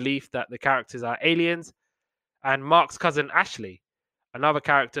to the belief that the characters are aliens, and Mark's cousin Ashley. Another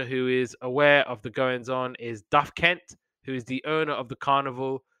character who is aware of the goings on is Duff Kent, who is the owner of the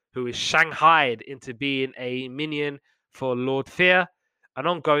carnival, who is shanghaied into being a minion for Lord Fear. An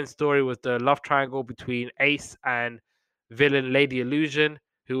ongoing story was the love triangle between Ace and villain Lady Illusion,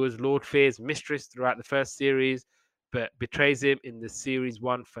 who was Lord Fear's mistress throughout the first series, but betrays him in the series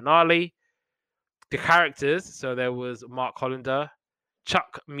 1 finale. The characters, so there was Mark Hollander,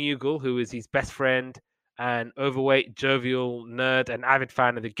 Chuck Mughal, who is his best friend, an overweight, jovial nerd and avid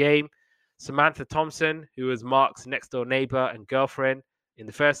fan of the game, Samantha Thompson, who was Mark's next door neighbor and girlfriend in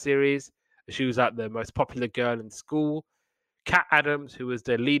the first series. She was like the most popular girl in school. Kat Adams, who was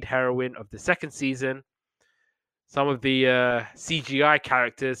the lead heroine of the second season. Some of the CGI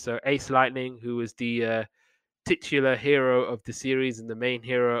characters, so Ace Lightning, who was the titular hero of the series and the main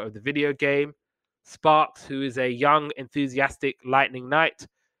hero of the video game. Sparks, who is a young, enthusiastic Lightning Knight.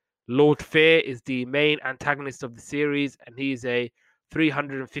 Lord Fear is the main antagonist of the series, and he's a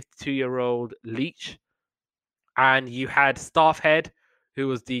 352-year-old leech. And you had Staffhead, who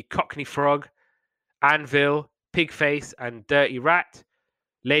was the Cockney Frog, Anvil, Pigface, and Dirty Rat.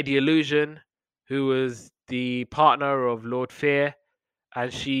 Lady Illusion, who was the partner of Lord Fear,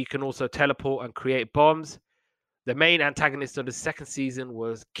 and she can also teleport and create bombs. The main antagonist of the second season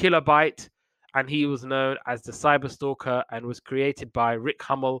was Kilobyte, and he was known as the Cyberstalker and was created by Rick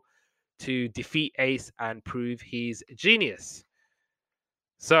Hummel to defeat Ace and prove his genius.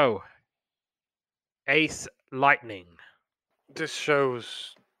 So, Ace Lightning. This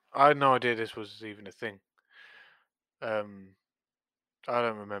shows. I had no idea this was even a thing. I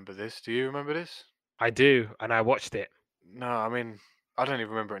don't remember this. Do you remember this? I do, and I watched it. No, I mean, I don't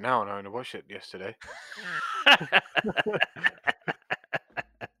even remember it now, and I only watched it yesterday.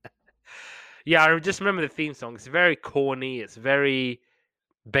 Yeah, I just remember the theme song. It's very corny. It's very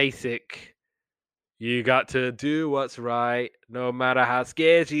basic. You got to do what's right, no matter how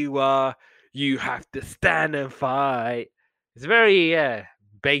scared you are. You have to stand and fight. It's very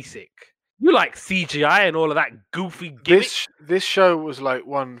basic. You like CGI and all of that goofy gimmick. This show was like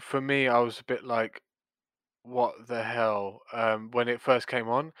one for me. I was a bit like, what the hell, when it first came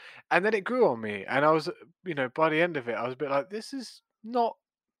on, and then it grew on me, and I was, by the end of it, I was a bit like, this is not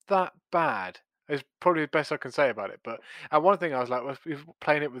that bad. It's probably the best I can say about it. But and one thing I was like, was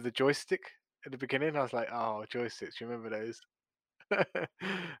playing it with the joystick at the beginning. I was like, oh, joysticks, you remember those?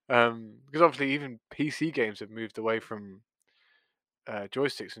 Because obviously even PC games have moved away from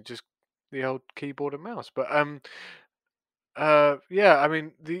joysticks and just the old keyboard and mouse. But yeah, I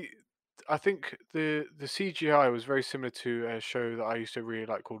mean I think the CGI was very similar to a show that I used to really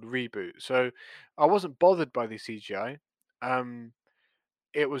like called Reboot. So I wasn't bothered by the CGI. Um,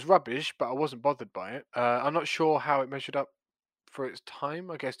 it was rubbish, but I wasn't bothered by it. I'm not sure how it measured up for its time.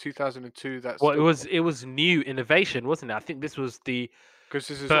 I guess 2002. That's Well, still it was new innovation, wasn't it? I think this was the because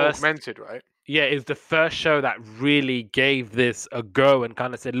this is first. augmented, right? Yeah, it was the first show that really gave this a go and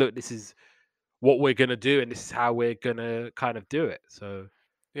kind of said, "Look, this is what we're gonna do, and this is how we're gonna kind of do it." So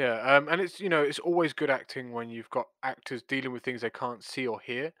Yeah, and it's it's always good acting when you've got actors dealing with things they can't see or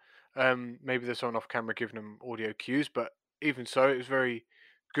hear. Maybe there's someone off camera giving them audio cues, but even so, it was very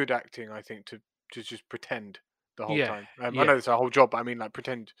good acting, I think, to just pretend the whole yeah, time. I yeah. know it's a whole job, but I mean, like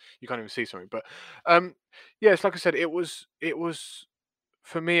pretend you can't even see something. But yeah, it's like I said, it was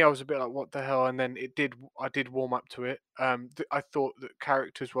for me. I was a bit like, what the hell? And then I did warm up to it. I thought that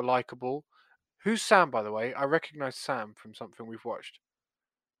characters were likable. Who's Sam, by the way? I recognize Sam from something we've watched.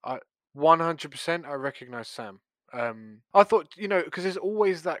 I 100% I recognize Sam. I thought, because there's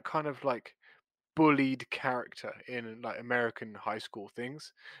always that kind of like bullied character in like American high school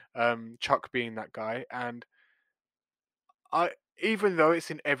things. Chuck being that guy, and I even though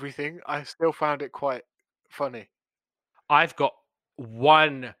it's in everything, I still found it quite funny. I've got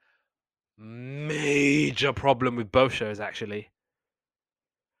one major problem with both shows actually.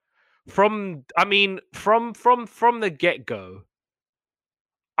 From the get go,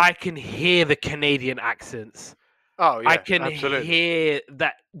 I can hear the Canadian accents. Oh I yeah, can absolutely. hear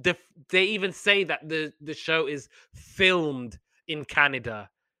that they even say that the show is filmed in Canada.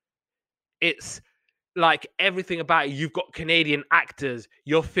 It's like everything about it. You've got Canadian actors.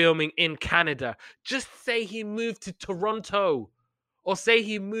 You're filming in Canada. Just say he moved to Toronto, or say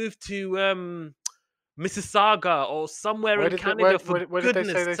he moved to Mississauga or somewhere Where in did they, Canada, for where did they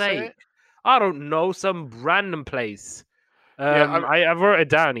say goodness they said sake. it? I don't know, some random place. Yeah, I, I wrote it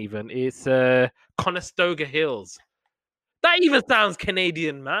down even. It's Conestoga Hills. That even sounds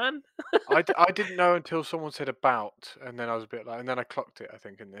Canadian, man. I didn't know until someone said about, and then I was a bit like, and then I clocked it. I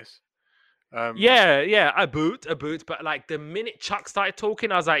think in this. Um, Yeah, yeah, a boot. But like the minute Chuck started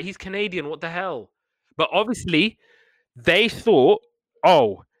talking, I was like, he's Canadian. What the hell? But obviously, they thought,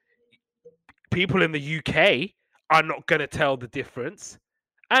 oh, people in the UK are not going to tell the difference.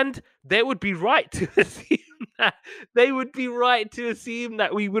 And they would be right to assume that. They would be right to assume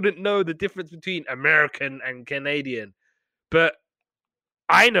that we wouldn't know the difference between American and Canadian. But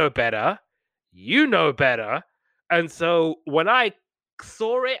I know better. You know better. And so when I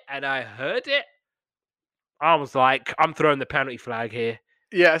saw it and I heard it, I was like, I'm throwing the penalty flag here.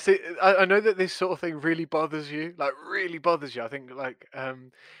 yeah, see, I know that this sort of thing really bothers you, like really bothers you. I think like,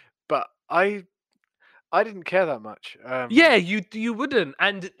 but I didn't care that much. Yeah, you wouldn't.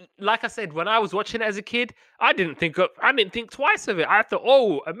 And like I said, when I was watching it as a kid, I didn't think twice of it. I thought,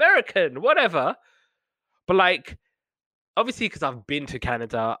 oh, American, whatever. But like, obviously, because I've been to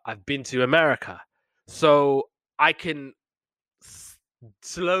Canada, I've been to America, so I can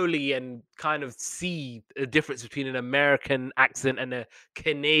slowly and kind of see the difference between an American accent and a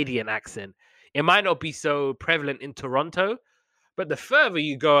Canadian accent. It might not be so prevalent in Toronto, but the further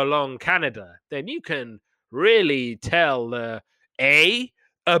you go along Canada, then you can really tell a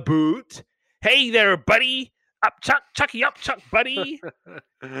boot. Hey there, buddy. Up chuck, chucky up chuck, buddy.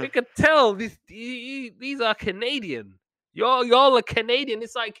 You could tell these are Canadian. Y'all are Canadian.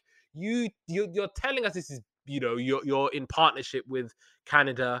 It's like you're telling us this is, you're in partnership with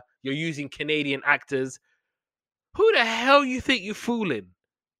Canada. You're using Canadian actors. Who the hell you think you're fooling?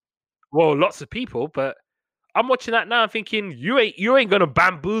 Well, lots of people, but I'm watching that now and thinking you ain't gonna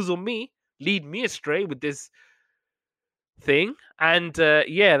bamboozle me, lead me astray with this thing. And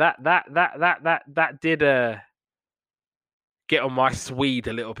yeah, that did get on my Swede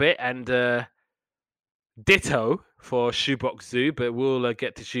a little bit. And ditto for Shoebox Zoo, but we'll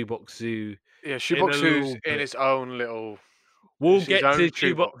get to Shoebox Zoo Yeah, in a Shoebox Zoo's little in bit. its own little, We'll it's his get own to Shoebox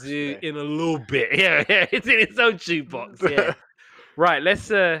shoebox. Zoo Yeah. in a little bit. Yeah, yeah, it's in its own shoebox. Yeah. Right. Let's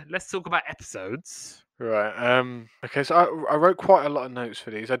talk about episodes. Right. Okay. So I wrote quite a lot of notes for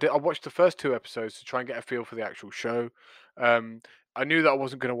these. I watched the first two episodes to try and get a feel for the actual show. Um, I knew that I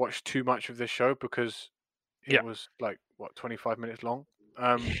wasn't going to watch too much of this show because it Yeah. was like what 25 minutes long.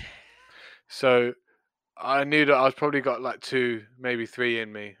 So I knew that I was probably got like two, maybe three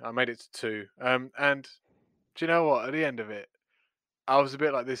in me. I made it to two. And do you know what? At the end of it, I was a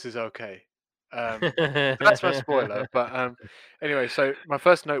bit like, "This is okay." That's my spoiler. But anyway, so my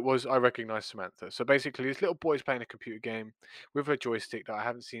first note was I recognized Samantha. So basically, this little boy's playing a computer game with a joystick that I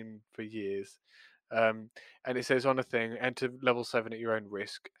haven't seen for years. And it says on a thing, enter level 7 at your own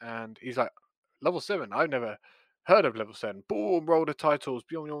risk. And he's like, level 7? I've never heard of level 7. Boom, roll the titles.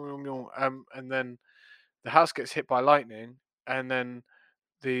 And then the house gets hit by lightning. And then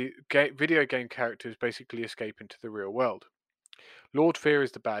the video game characters basically escape into the real world. Lord Fear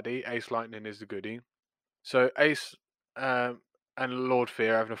is the baddie, Ace Lightning is the goodie. So Ace and Lord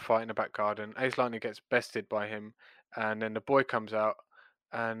Fear having a fight in the back garden. Ace Lightning gets bested by him, and then the boy comes out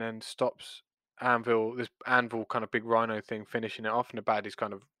and then stops Anvil, this Anvil kind of big rhino thing, finishing it off, and the baddies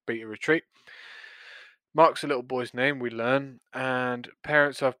kind of beat a retreat. Mark's the little boy's name, we learn, and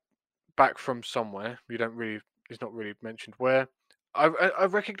parents are back from somewhere. You don't really, it's not really mentioned where.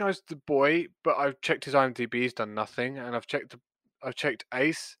 I've recognised the boy, but I've checked his IMDb. He's done nothing, and I've checked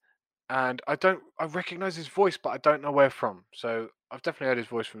Ace, and I recognise his voice, but I don't know where from. So I've definitely heard his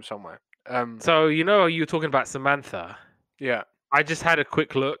voice from somewhere. So you were talking about Samantha. Yeah. I just had a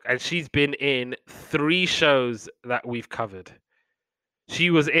quick look, and she's been in 3 shows that we've covered. She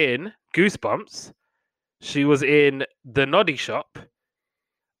was in Goosebumps. She was in The Noddy Shop,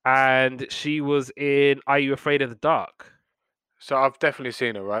 and she was in Are You Afraid of the Dark? So I've definitely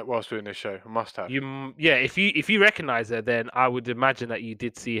seen her, right, whilst doing this show. I must have. Yeah, if you recognize her, then I would imagine that you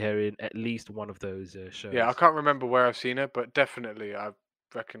did see her in at least one of those shows. Yeah, I can't remember where I've seen her, but definitely I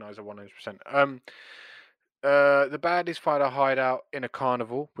recognise her 100%. The baddies find a hideout in a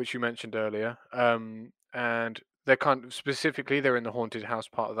carnival, which you mentioned earlier. And they're kind of specifically they're in the haunted house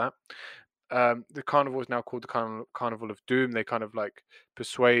part of that. The carnival is now called the Carnival of Doom. They kind of like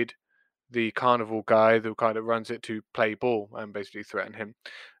persuade the carnival guy who kind of runs it to play ball and basically threaten him.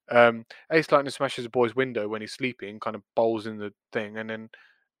 Ace Lightning smashes a boy's window when he's sleeping, kind of bowls in the thing, and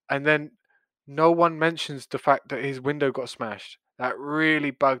then no one mentions the fact that his window got smashed. That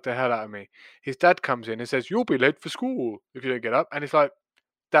really bugged the hell out of me. His dad comes in and says, "You'll be late for school if you don't get up," and it's like,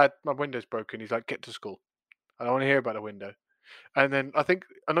 "Dad, my window's broken." He's like, "Get to school. I don't want to hear about the window." And then I think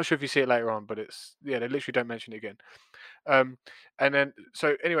I'm not sure if you see it later on, but it's yeah, they literally don't mention it again. Um, and then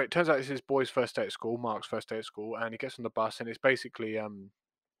so anyway, it turns out it's his boy's first day at school, Mark's first day at school, and he gets on the bus, and it's basically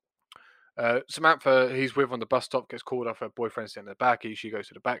Samantha he's with on the bus stop gets called off. Her boyfriend's in the back. She goes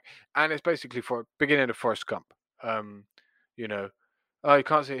to the back, and it's basically for beginning of Forrest Gump. Um, you know, oh, you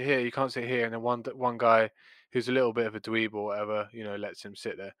can't sit here, you can't sit here, and then one guy who's a little bit of a dweeb or whatever, lets him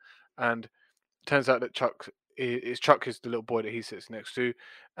sit there, and turns out that Chuck is the little boy that he sits next to,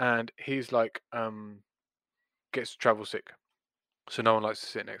 and he's like gets travel sick, so no one likes to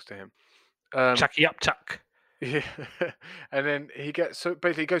sit next to him. Chucky up, Chuck. Yeah, and then so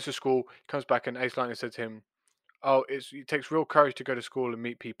basically he goes to school, comes back, and Ace Lightning said to him, "Oh, it takes real courage to go to school and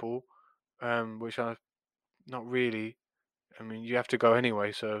meet people, which I not really. I mean, you have to go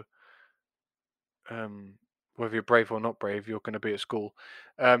anyway, so whether you're brave or not brave, you're going to be at school."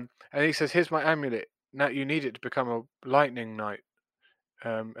 And he says, "Here's my amulet. Now you need it to become a lightning knight."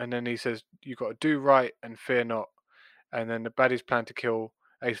 And then he says, "You got to do right and fear not." And then the baddies plan to kill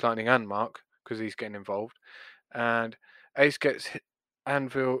Ace Lightning and Mark because he's getting involved. And Ace gets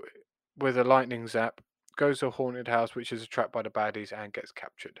Anvil with a lightning zap, goes to a haunted house, which is trapped by the baddies, and gets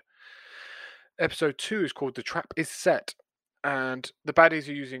captured. Episode 2 is called The Trap is Set. And the baddies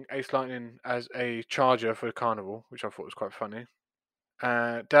are using Ace Lightning as a charger for the carnival, which I thought was quite funny.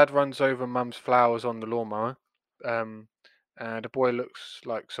 Dad runs over Mum's flowers on the lawnmower. The boy looks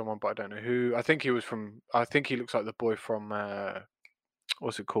like someone, but I don't know who. I think he looks like the boy from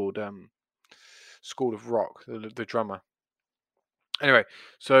what's it called? School of Rock, the drummer. Anyway,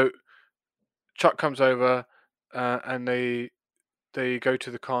 so Chuck comes over, and they go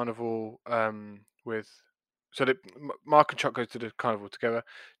to the carnival with. So Mark and Chuck go to the carnival together.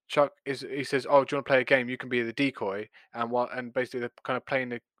 He says, "Oh, do you want to play a game? You can be the decoy." And basically they're kind of playing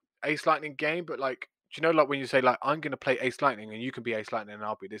the Ace Lightning game, but like, do you know, like when you say like, "I'm going to play Ace Lightning and you can be Ace Lightning and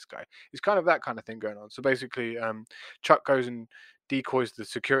I'll be this guy." It's kind of that kind of thing going on. So basically, Chuck goes and decoys the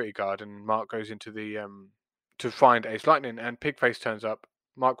security guard, and Mark goes into the to find Ace Lightning, and Pigface turns up.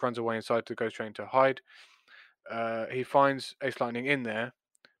 Mark runs away inside the ghost train to hide. He finds Ace Lightning in there.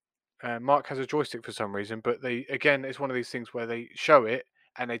 Mark has a joystick for some reason, but it's one of these things where they show it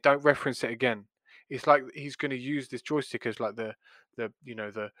and they don't reference it again. It's like he's going to use this joystick as like the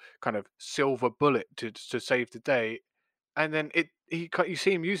kind of silver bullet to save the day, and then you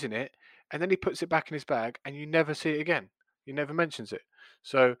see him using it, and then he puts it back in his bag, and you never see it again. He never mentions it.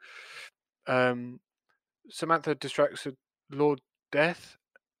 So um, Samantha distracts Lord Death,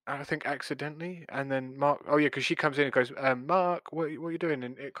 I think accidentally, and then Mark. Oh yeah, because she comes in and goes, "Mark, what are you doing?"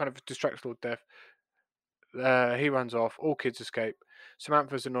 And it kind of distracts Lord Death. He runs off. All kids escape.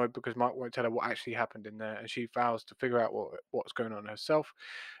 Samantha's annoyed because Mark won't tell her what actually happened in there, and she vows to figure out what's going on herself.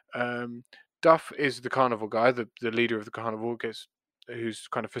 Um, Duff is the carnival guy, the leader of the carnival, who's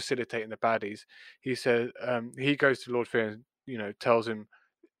kind of facilitating the baddies. He says he goes to Lord Fear and tells him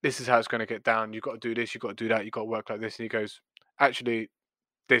this is how it's going to get down. You've got to do this. You've got to do that. You've got to work like this. And he goes, actually,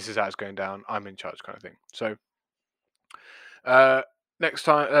 this is how it's going down. I'm in charge, kind of thing. So uh,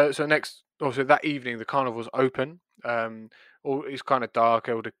 also that evening, the carnival's open. It's kind of dark.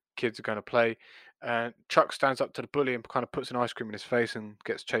 All the kids are going to play. Chuck stands up to the bully and kind of puts an ice cream in his face and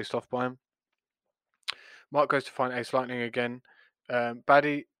gets chased off by him. Mark goes to find Ace Lightning again.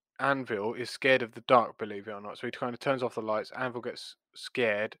 Baddie Anvil is scared of the dark, believe it or not. So he kind of turns off the lights. Anvil gets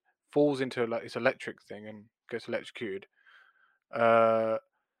scared, falls into this electric thing and gets electrocuted.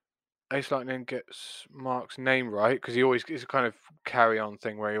 Ace Lightning gets Mark's name right because it's a kind of carry on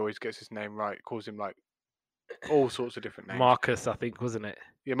thing where he always gets his name right. Calls him like all sorts of different names. Marcus, I think, wasn't it?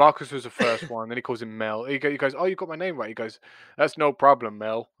 Yeah, Marcus was the first one. Then he calls him Mel. He goes, "Oh, you got my name right." He goes, "That's no problem,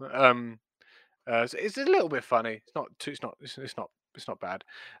 Mel." So it's a little bit funny. It's not too. It's not. It's not bad.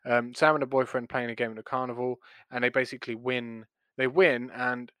 Sam and a boyfriend playing a game at the carnival, and they basically win. They win,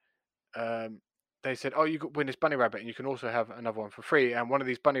 and they said, "Oh, you could win this bunny rabbit, and you can also have another one for free." And one of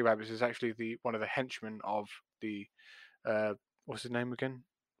these bunny rabbits is actually one of the henchmen of the what's his name again?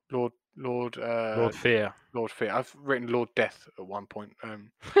 Lord Lord Fear. Lord Fear. I've written Lord Death at one point.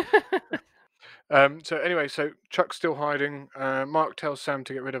 So anyway, so Chuck's still hiding. Mark tells Sam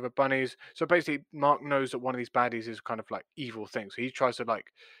to get rid of the bunnies. So basically, Mark knows that one of these baddies is kind of like evil thing. So he tries to like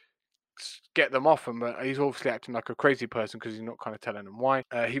get them off him, but he's obviously acting like a crazy person because he's not kind of telling them why.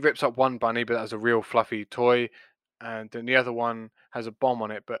 He rips up one bunny, but that's a real fluffy toy, and then the other one has a bomb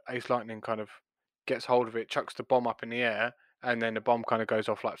on it. But Ace Lightning kind of gets hold of it, chucks the bomb up in the air, and then the bomb kind of goes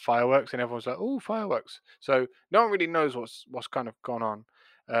off like fireworks, and everyone's like, "Oh, fireworks!" So no one really knows what's kind of gone on.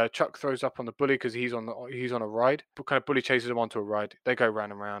 Chuck throws up on the bully because he's on a ride. But kind of bully chases him onto a ride. They go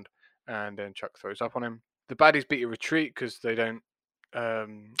round and round, and then Chuck throws up on him. The baddies beat a retreat because they don't.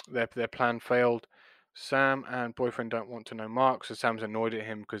 Their plan failed. Sam and boyfriend don't want to know Mark, so Sam's annoyed at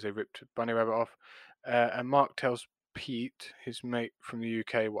him because they ripped Bunny Rabbit off. And Mark tells Pete, his mate from the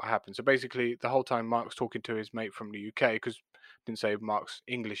UK, what happened. So basically, the whole time Mark's talking to his mate from the UK because didn't say Mark's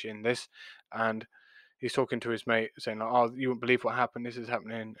English in this, and he's talking to his mate saying like, "Oh, you won't believe what happened. This is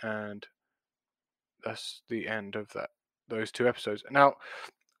happening," and that's the end of those 2 episodes. Now,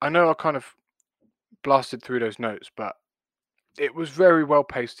 I know I kind of blasted through those notes, but it was very well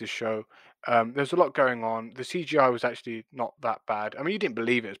paced. This show, there's a lot going on. The CGI was actually not that bad. I mean, you didn't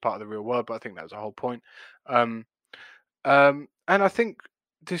believe it as part of the real world, but I think that was the whole point. Um, and I think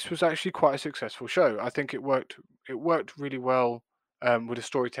this was actually quite a successful show. I think it worked. It worked really well with the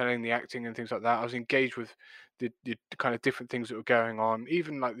storytelling, the acting, and things like that. I was engaged with the kind of different things that were going on.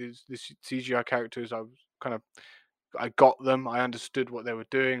 Even like the CGI characters, I got them. I understood what they were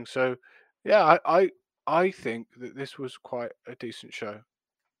doing. So yeah, I think that this was quite a decent show.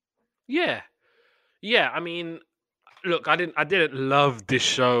 Yeah, yeah. I mean, look, I didn't love this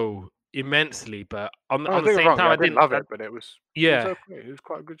show immensely, but on Oh, on don't the get me same wrong. time, Yeah, I I didn't didn't. love it, but it was Yeah, okay. It was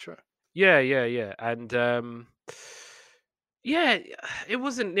quite a good show. yeah, yeah, yeah, and yeah, it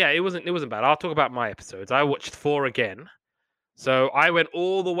wasn't bad. I'll talk about my episodes. I watched 4 again. So I went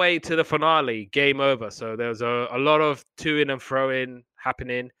all the way to the finale, game over. So there was a lot of to-in and throw-in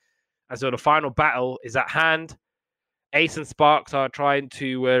happening. And so the final battle is at hand. Ace and Sparks are trying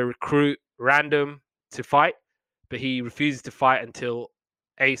to recruit Random to fight, but he refuses to fight until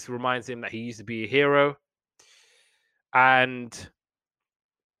Ace reminds him that he used to be a hero. And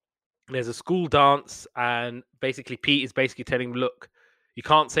there's a school dance, and basically Pete is basically telling him, look, you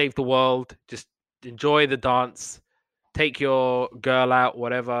can't save the world. Just enjoy the dance. Take your girl out,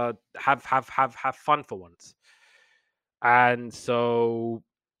 whatever. Have fun for once. And so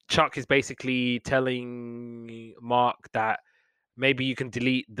Chuck is basically telling Mark that maybe you can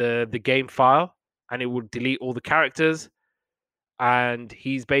delete the game file and it will delete all the characters. And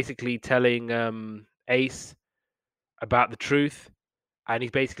he's basically telling Ace about the truth. And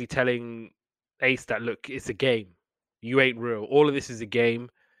he's basically telling Ace that, look, it's a game. You ain't real. All of this is a game.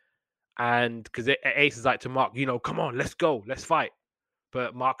 And because Ace is like to Mark, come on, let's go, let's fight.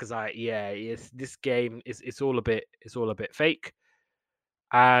 But Mark is like, yeah, this game is it's all a bit fake.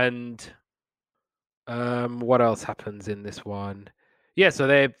 And what else happens in this one? Yeah, so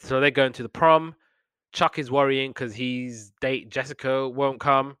they're going to the prom. Chuck is worrying because his date Jessica won't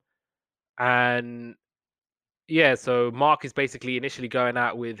come, and yeah, so Mark is basically initially going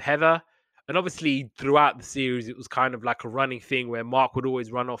out with Heather, and obviously throughout the series it was kind of like a running thing where Mark would always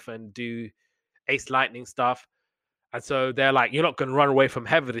run off and do Ace Lightning stuff. And so they're like, "You're not going to run away from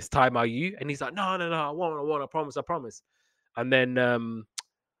Heather this time, are you?" And he's like, "No, no, no, I won't, I promise, I promise." And then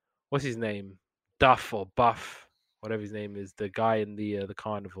what's his name? Duff or Buff, whatever his name is, the guy in the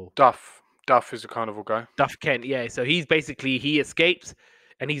carnival. Duff is a carnival guy. Duff Kent, yeah. So he escapes,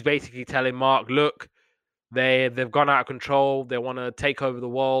 and he's basically telling Mark, "Look, they've gone out of control. They want to take over the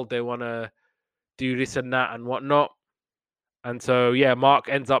world. They want to do this and that and whatnot." And so yeah, Mark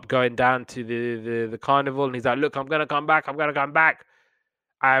ends up going down to the carnival, and he's like, "Look, I'm gonna come back. I'm gonna come back."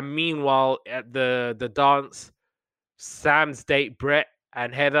 And meanwhile, at the dance, Sam's date Brett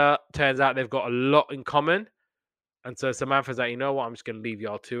and Heather turns out they've got a lot in common. And so Samantha's like, you know what? I'm just gonna leave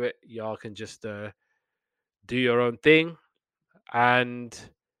y'all to it. Y'all can just do your own thing. And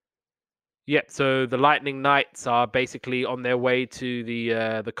yeah, so the Lightning Knights are basically on their way to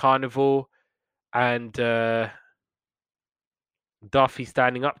the carnival, and Duffy's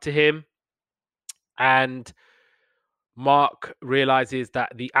standing up to him, and Mark realizes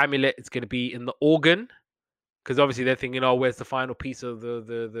that the amulet is going to be in the organ, because obviously they're thinking, oh, where's the final piece of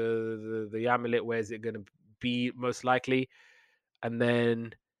the amulet? Where's it going to be most likely? And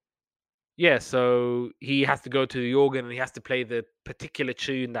then yeah, so he has to go to the organ and he has to play the particular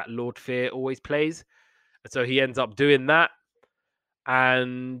tune that Lord Fear always plays. And so he ends up doing that.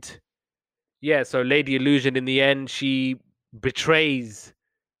 And yeah, so Lady Illusion in the end, she betrays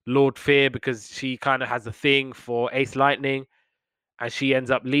Lord Fear because she kind of has a thing for Ace Lightning, and she ends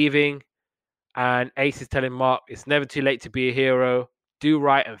up leaving. And Ace is telling Mark, it's never too late to be a hero. Do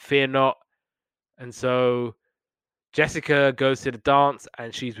right and fear not. And so Jessica goes to the dance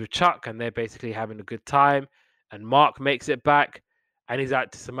and she's with Chuck, and they're basically having a good time. And Mark makes it back, and he's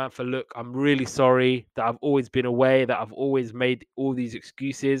like to Samantha, look, I'm really sorry that I've always been away, that I've always made all these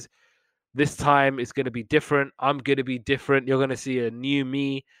excuses. This time it's going to be different. I'm going to be different. You're going to see a new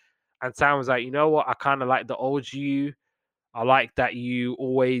me. And Sam was like, you know what? I kind of like the old you. I like that you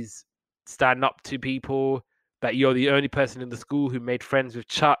always stand up to people, that you're the only person in the school who made friends with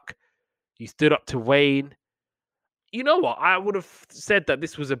Chuck. You stood up to Wayne. You know what? I would have said that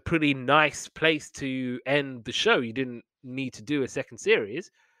this was a pretty nice place to end the show. You didn't need to do a second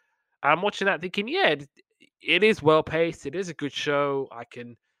series. I'm watching that thinking, yeah, it is well paced. It is a good show. I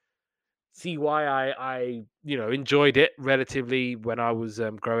can see why I enjoyed it relatively when I was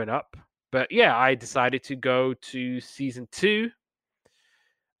growing up. But yeah, I decided to go to season 2,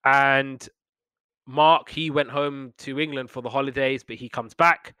 and Mark, he went home to England for the holidays, but he comes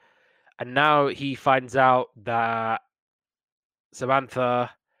back, and now he finds out that Samantha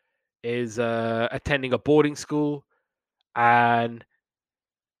is attending a boarding school, and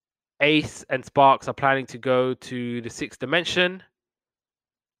Ace and Sparks are planning to go to the sixth dimension,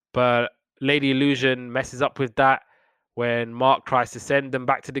 but Lady Illusion messes up with that when Mark tries to send them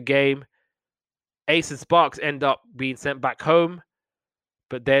back to the game. Ace and Sparks end up being sent back home,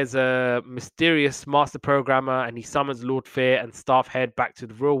 but there's a mysterious master programmer, and he summons Lord Fear and Staff Head back to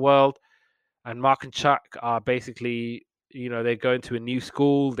the real world. And Mark and Chuck are basically, they're going to a new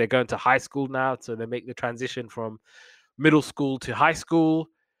school. They're going to high school now, so they make the transition from middle school to high school.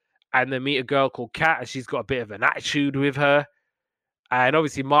 And they meet a girl called Kat, and she's got a bit of an attitude with her. And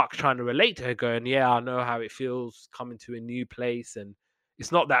obviously, Mark's trying to relate to her, going, "Yeah, I know how it feels coming to a new place, and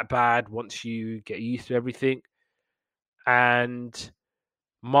it's not that bad once you get used to everything." And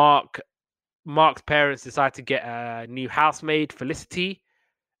Mark's parents decide to get a new housemaid, Felicity,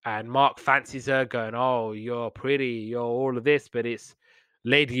 and Mark fancies her, going, "Oh, you're pretty, you're all of this," but it's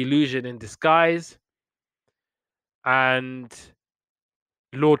Lady Illusion in disguise. And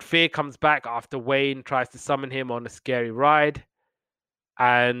Lord Fear comes back after Wayne tries to summon him on a scary ride.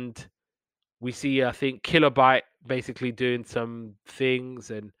 And we see, I think, Kilobyte basically doing some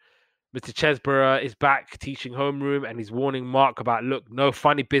things, and Mr. Chesborough is back teaching homeroom, and he's warning Mark about, look, no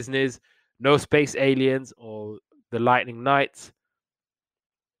funny business, no space aliens or the Lightning Knights.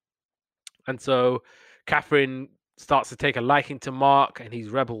 And so Catherine starts to take a liking to Mark and his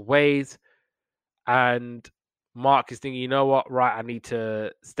rebel ways. And Mark is thinking, you know what, right, I need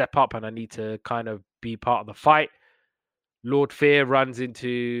to step up and I need to kind of be part of the fight. Lord Fear runs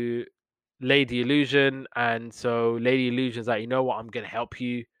into Lady Illusion, and so Lady Illusion's like, you know what, I'm going to help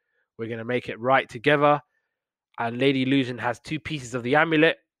you. We're going to make it right together. And Lady Illusion has 2 pieces of the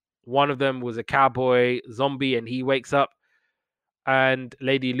amulet. One of them was a cowboy zombie, and he wakes up. And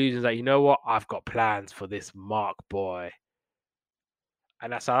Lady Illusion's like, you know what, I've got plans for this Mark boy.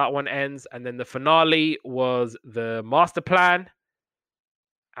 And that's how that one ends. And then the finale was the master plan.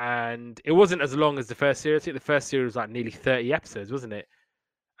 And it wasn't as long as the first series. I think the first series was like nearly 30 episodes, wasn't it?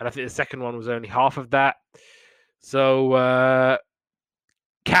 And I think the second one was only half of that. So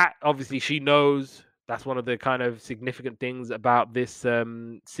Kat, obviously, she knows. That's one of the kind of significant things about this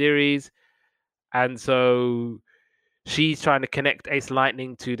series. And so she's trying to connect Ace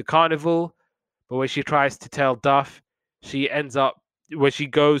Lightning to the carnival. But when she tries to tell Duff, when she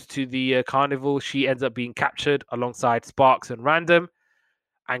goes to the carnival, she ends up being captured alongside Sparks and Random.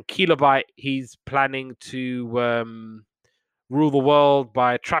 And Kilobyte, he's planning to rule the world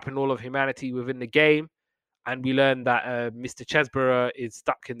by trapping all of humanity within the game. And we learn that Mr. Chesborough is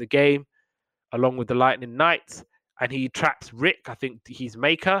stuck in the game along with the Lightning Knights, and he traps Rick, I think his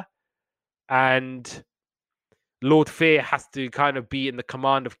maker. And Lord Fear has to kind of be in the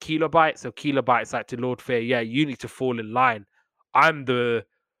command of Kilobyte. So Kilobyte's like to Lord Fear, yeah, you need to fall in line. I'm the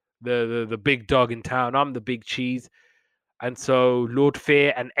big dog in town. I'm the big cheese. And so Lord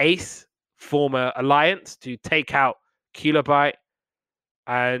Fear and Ace form an alliance to take out Kilobyte,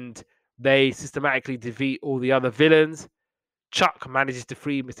 and they systematically defeat all the other villains. Chuck manages to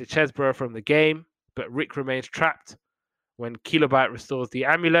free Mr. Chesborough from the game, but Rick remains trapped when Kilobyte restores the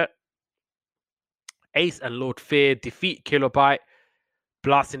amulet. Ace and Lord Fear defeat Kilobyte,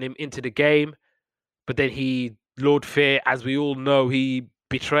 blasting him into the game. But then Lord Fear, as we all know, he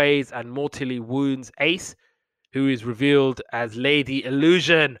betrays and mortally wounds Ace, who is revealed as Lady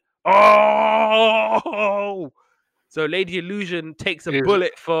Illusion. Oh! So Lady Illusion takes a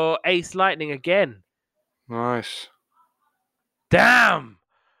bullet for Ace Lightning again. Nice. Damn!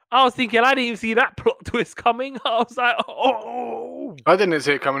 I was thinking, I didn't even see that plot twist coming. I was like, oh! I didn't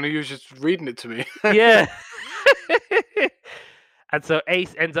see it coming. You was just reading it to me. Yeah. And so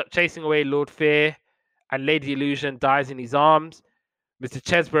Ace ends up chasing away Lord Fear, and Lady Illusion dies in his arms. Mr.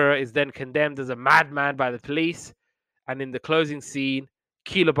 Chesborough is then condemned as a madman by the police. And in the closing scene,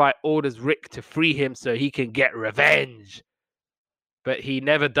 Kilobyte orders Rick to free him so he can get revenge. But he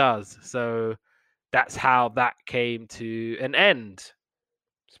never does. So that's how that came to an end.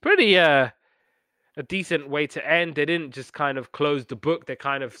 It's pretty a decent way to end. They didn't just kind of close the book. They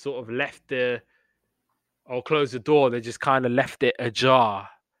kind of sort of left or close the door. They just kind of left it ajar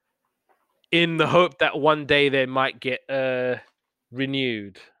in the hope that one day they might get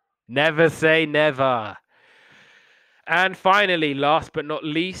renewed. Never say never. And finally, last but not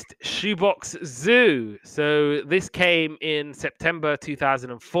least, Shoebox Zoo. So this came in September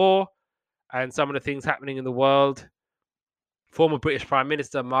 2004, and some of the things happening in the world. Former British Prime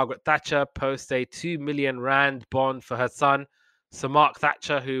Minister Margaret Thatcher posts a 2 million rand bond for her son, Sir Mark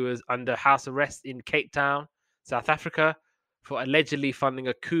Thatcher, who was under house arrest in Cape Town, South Africa, for allegedly funding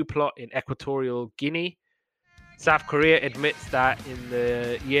a coup plot in Equatorial Guinea. South Korea admits that in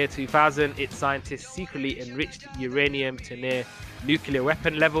the year 2000, its scientists secretly enriched uranium to near nuclear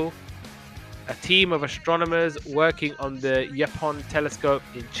weapon level. A team of astronomers working on the Yapon telescope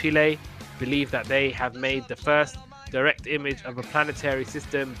in Chile believe that they have made the first direct image of a planetary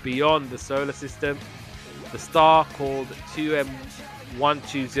system beyond the solar system. The star, called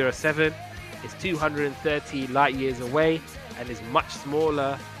 2M1207, is 230 light years away and is much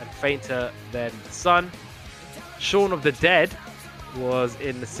smaller and fainter than the sun. Shaun of the Dead was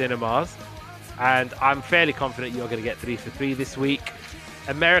in the cinemas, and I'm fairly confident you're going to get 3 for 3 this week.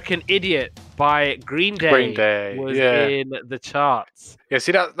 American Idiot by Green Day, was in the charts. Yeah,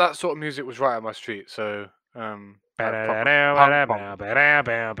 see, that sort of music was right up my street. So That's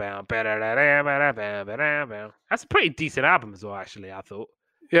a pretty decent album as well, actually, I thought.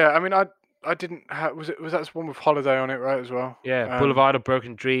 Yeah, I mean, I didn't have, was that one with Holiday on it, right, as well? Yeah, Boulevard of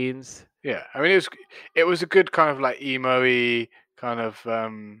Broken Dreams. Yeah, I mean, it was a good kind of like emo-y kind of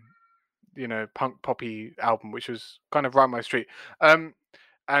punk poppy album, which was kind of right my street. And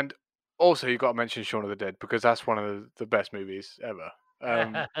also you got to mention Shaun of the Dead, because that's one of the best movies ever.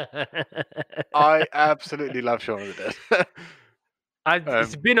 I absolutely love Shaun of the Dead.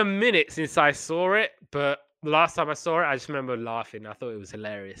 It's been a minute since I saw it, but the last time I saw it, I just remember laughing. I thought it was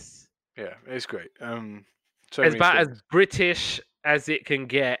hilarious. Yeah, it's great. It's about as British as it can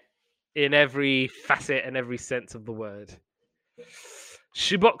get in every facet and every sense of the word.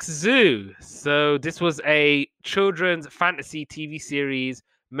 Shoebox Zoo. So this was a children's fantasy TV series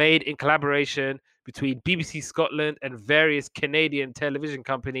made in collaboration between BBC Scotland and various Canadian television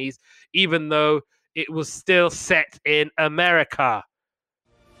companies, even though it was still set in America.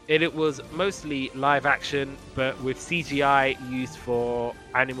 It was mostly live action, but with CGI used for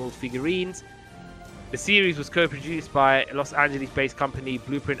animal figurines. The series was co-produced by Los Angeles-based company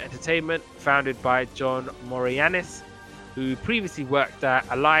Blueprint Entertainment, founded by John Morianis, who previously worked at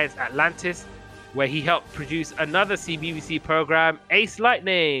Alliance Atlantis, where he helped produce another CBBC program, Ace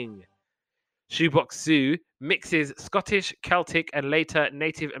Lightning. Shoebox Zoo mixes Scottish, Celtic, and later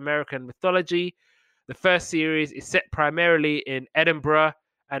Native American mythology. The first series is set primarily in Edinburgh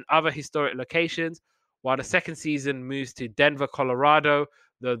and other historic locations, while the second season moves to Denver, Colorado,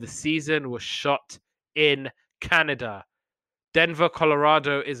 though the season was shot in Canada. Denver,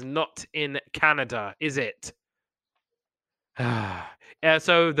 Colorado is not in Canada, is it?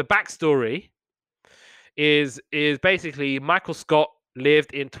 So the backstory is basically Michael Scott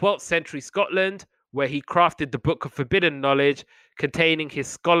lived in 12th century Scotland, where he crafted the Book of Forbidden Knowledge, containing his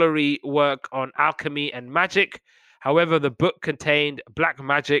scholarly work on alchemy and magic. However, the book contained black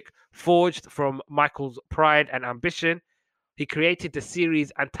magic forged from Michael's pride and ambition. He created the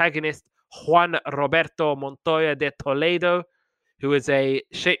series antagonist Juan Roberto Montoya de Toledo, who is a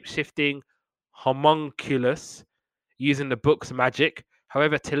shape-shifting homunculus using the book's magic.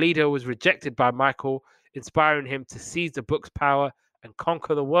 However, Toledo was rejected by Michael, inspiring him to seize the book's power and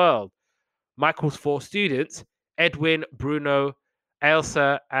conquer the world. Michael's 4 students, Edwin, Bruno,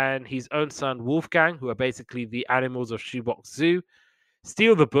 Ailsa, and his own son Wolfgang, who are basically the animals of Shoebox Zoo,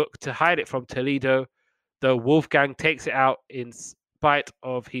 steal the book to hide it from Toledo, though Wolfgang takes it out in spite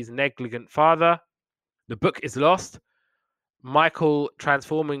of his negligent father. The book is lost, Michael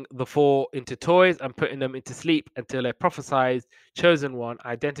transforming the 4 into toys and putting them into sleep until a prophesied chosen one,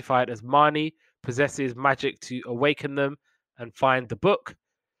 identified as Marnie, possesses magic to awaken them and find the book.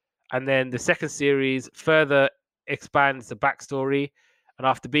 And then the second series further expands the backstory. And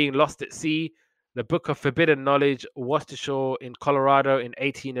after being lost at sea, the Book of Forbidden Knowledge washed ashore in Colorado in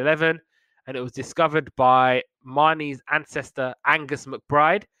 1811, and it was discovered by Marnie's ancestor Angus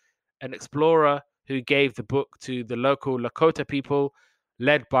McBride, an explorer who gave the book to the local Lakota people,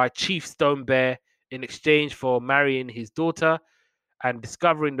 led by Chief Stone Bear, in exchange for marrying his daughter. And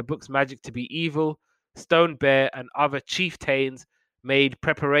discovering the book's magic to be evil, Stone Bear and other chieftains made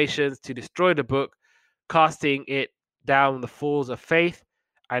preparations to destroy the book, casting it down the falls of faith,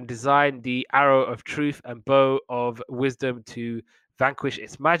 and designed the arrow of truth and bow of wisdom to vanquish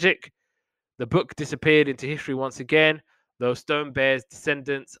its magic. The book disappeared into history once again, though Stone Bear's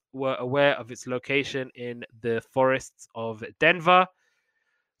descendants were aware of its location in the forests of Denver.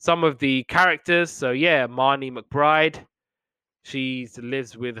 Some of the characters, so yeah, Marnie McBride, she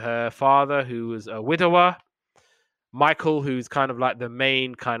lives with her father, who was a widower. Michael, who's kind of like the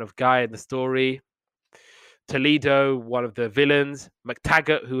main kind of guy in the story. Toledo, one of the villains.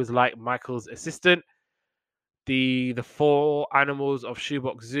 McTaggart, who was like Michael's assistant. The four animals of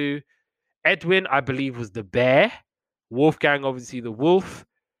Shoebox Zoo. Edwin, I believe, was the bear. Wolfgang, obviously, the wolf.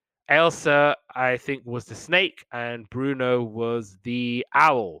 Elsa, I think, was the snake, and Bruno was the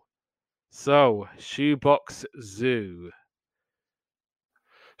owl. So, Shoebox Zoo.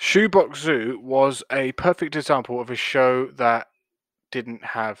 Shoebox Zoo was a perfect example of a show that didn't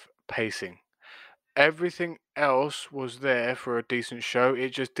have pacing. Everything else was there for a decent show. It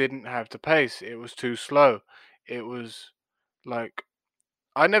just didn't have the pace. It was too slow. It was like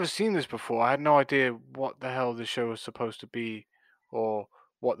I'd never seen this before. I had no idea what the hell the show was supposed to be or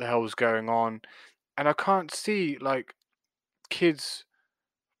what the hell was going on. And I can't see like kids,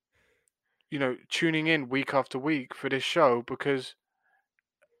 tuning in week after week for this show because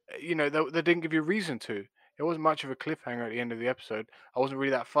they didn't give you a reason to. It wasn't much of a cliffhanger at the end of the episode. I wasn't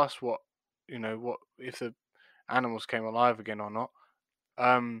really that fussed what if the animals came alive again or not.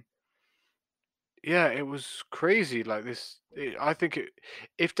 Yeah, it was crazy. Like this, I think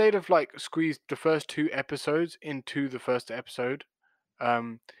if they'd have like squeezed the first two episodes into the first episode,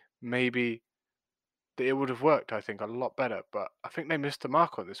 maybe it would have worked. I think a lot better. But I think they missed the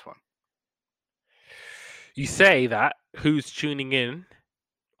mark on this one. You say that. Who's tuning in?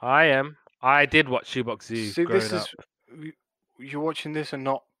 I am. I did watch Shoebox Zoo See, growing up. you're watching this and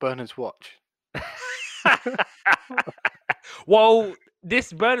not Bernard's Watch. Well,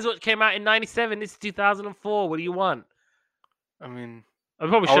 this Bernard's Watch came out in '97. This is 2004. What do you want? I mean, I'm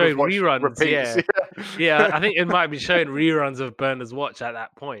probably I would have showing watched reruns. repeats, Yeah, yeah. I think it might be showing reruns of Bernard's Watch at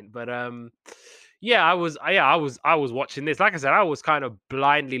that point. But yeah, I was watching this. Like I said, I was kind of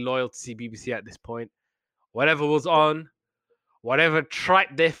blindly loyal to see BBC at this point. Whatever was on, whatever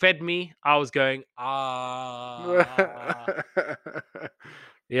tripe they fed me, I was going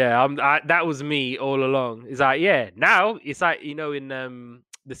Yeah, that was me all along. It's like, yeah, now it's like, in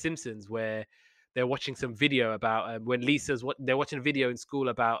The Simpsons where they're watching some video about when they're watching a video in school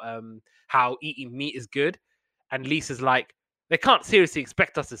about how eating meat is good, and Lisa's like, they can't seriously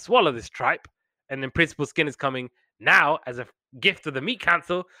expect us to swallow this tripe, and then Principal Skinner's coming now as a gift of the meat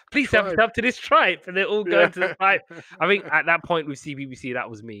council. Please help us up to this tripe, and they're all going to the tripe. I think at that point with CBBC, that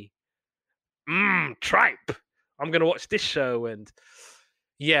was me. Tripe. I'm gonna watch this show and.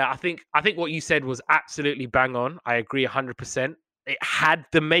 Yeah, I think what you said was absolutely bang on. I agree 100%. It had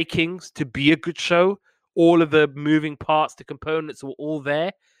the makings to be a good show. All of the moving parts, the components were all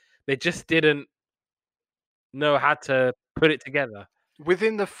there. They just didn't know how to put it together.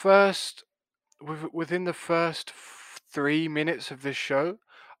 Within the first 3 minutes of this show,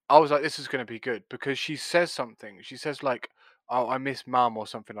 I was like, this is going to be good because she says something. She says like, "Oh, I miss mum" or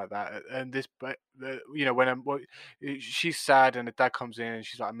something like that. And this, but she's sad and the dad comes in and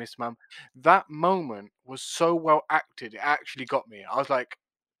she's like, "I miss mum." That moment was so well acted. It actually got me. I was like,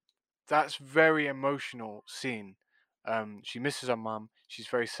 that's very emotional scene. She misses her mum. She's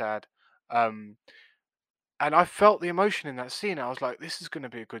very sad. And I felt the emotion in that scene. I was like, this is going to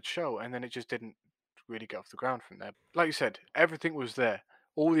be a good show. And then it just didn't really get off the ground from there. Like you said, everything was there.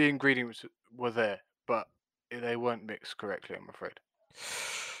 All the ingredients were there, but they weren't mixed correctly, I'm afraid.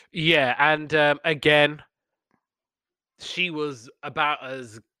 Yeah, and again, she was about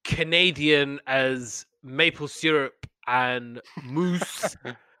as Canadian as maple syrup and mousse.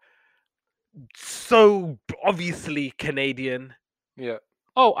 So obviously Canadian. Yeah.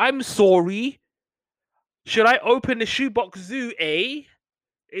 Oh, I'm sorry. Should I open the Shoebox Zoo, eh?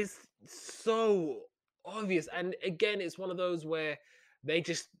 It's so obvious. And again, it's one of those where they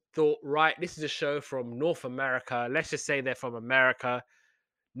just thought, right, this is a show from North America. Let's just say they're from America.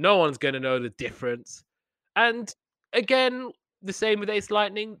 No one's going to know the difference. And again, the same with Ace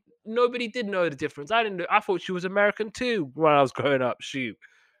Lightning. Nobody did know the difference. I didn't know. I thought she was American too when I was growing up. Shoot.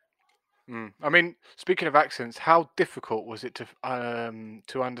 I mean, speaking of accents, how difficult was it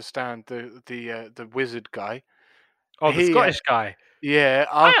to understand the wizard guy? Oh, the Scottish guy. Yeah,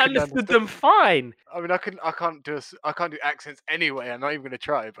 I understood them fine. I mean, I can't do accents anyway. I'm not even going to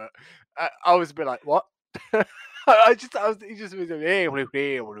try. But I was a bit like, what? He just was like, I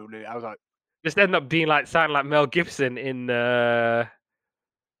was like, just end up being like sounding like Mel Gibson in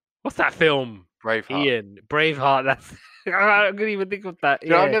what's that film? Braveheart. Ian Braveheart. That's I couldn't even think of that.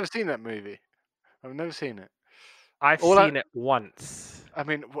 Yeah, I've never seen that movie. I've never seen it. I've seen it once. I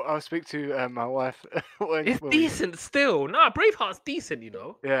mean, I'll speak to my wife when It's we. decent still. Nah, Braveheart's decent, you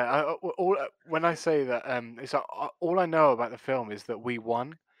know. Yeah, when I say that, it's like, all I know about the film is that we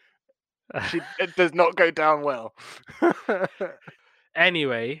won. It does not go down well.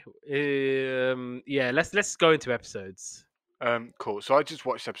 Anyway, yeah, let's go into episodes. Cool. So I just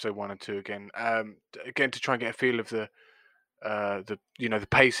watched episode 1 and 2 again. Again to try and get a feel of the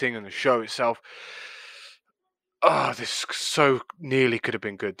pacing and the show itself. Oh, this so nearly could have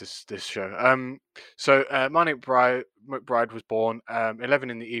been good. This show. So Marnie McBride was born 11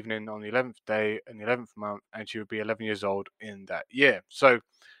 in the evening on the 11th day in the 11th month, and she would be 11 years old in that year. So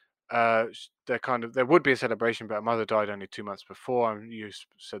there would be a celebration, but her mother died only 2 months before, and you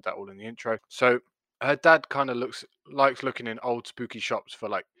said that all in the intro. So her dad kind of likes looking in old spooky shops for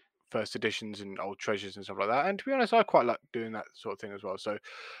like first editions and old treasures and stuff like that. And to be honest, I quite like doing that sort of thing as well. So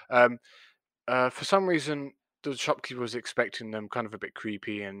um, for some reason, the shopkeeper was expecting them kind of a bit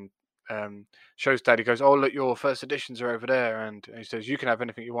creepy, and shows dad. He goes, "Oh, look, your first editions are over there," and he says, "You can have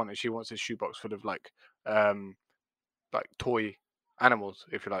anything you want." And she wants this shoebox full of like toy animals,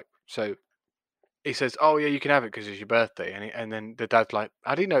 if you like. So he says, "Oh yeah, you can have it because it's your birthday." And then the dad's like,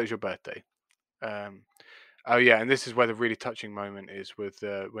 "How do you know it's your birthday?" Um, oh yeah, and this is where the really touching moment is with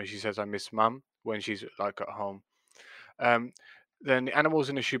when she says, "I miss mum," when she's like at home. Um, then the animals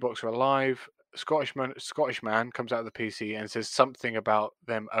in the shoebox are alive. Scottish man comes out of the PC and says something about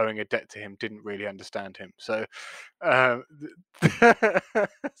them owing a debt to him. Didn't really understand him, so um,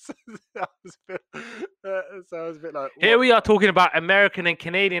 so I was a bit like, Here what? we are talking about American and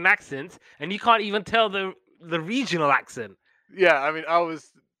Canadian accents, and you can't even tell the regional accent. Yeah, I mean, I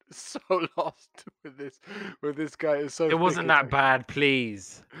was so lost with this guy. It's so It thick. wasn't that bad,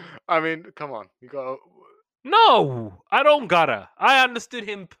 please. I mean, come on, you got. No, I don't gotta. I understood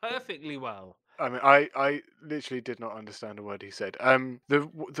him perfectly well. I mean, I literally did not understand a word he said.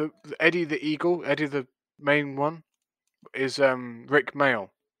 The Eddie the Eagle, Eddie the main one, is Rick Mail,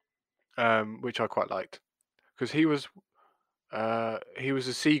 which I quite liked because he was a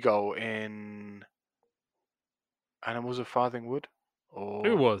seagull in Animals of Farthing Wood, Who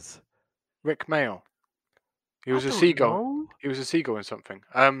or was? Rick Mail. He I was a don't seagull. know. He was a seagull in something.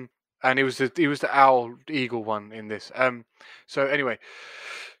 And he was the owl eagle one in this. So anyway,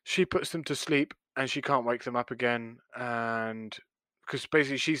 she puts them to sleep and she can't wake them up again, and because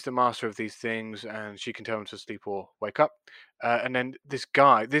basically she's the master of these things and she can tell them to sleep or wake up. And then this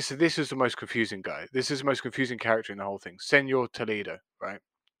guy, this is the most confusing guy. This is the most confusing character in the whole thing. Senor Toledo, right?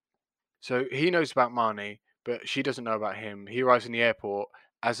 So he knows about Marnie, but she doesn't know about him. He arrives in the airport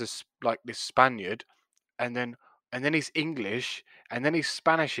as like this Spaniard, and then he's English, and then he's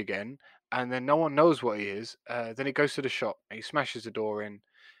Spanish again, and then no one knows what he is. Then he goes to the shop, and he smashes the door in.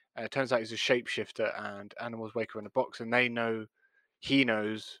 It turns out he's a shapeshifter, and animals wake up in a box, and he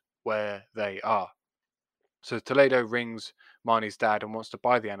knows where they are. So Toledo rings Marnie's dad and wants to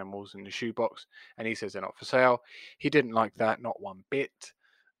buy the animals in the shoebox, and he says they're not for sale. He didn't like that, not one bit.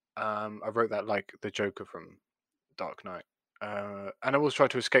 I wrote that like the Joker from Dark Knight. Animals try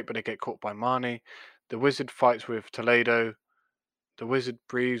to escape, but they get caught by Marnie. The wizard fights with Toledo. The wizard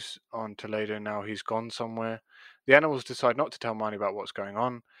breathes on Toledo now he's gone somewhere. The animals decide not to tell Marnie about what's going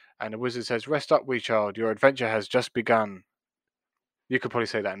on, and the wizard says, "Rest up, wee child. Your adventure has just begun." You could probably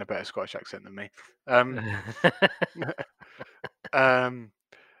say that in a better Scottish accent than me. Um, um,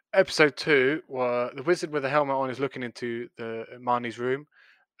 episode 2, where the wizard with the helmet on is looking into the Marnie's room,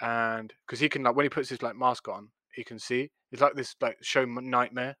 and because he can, like, when he puts his like mask on, he can see. It's like this like show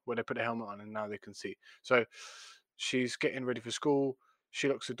Nightmare where they put a helmet on and now they can see. So she's getting ready for school. She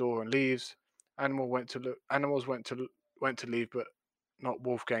locks the door and leaves. Animals went to leave, but not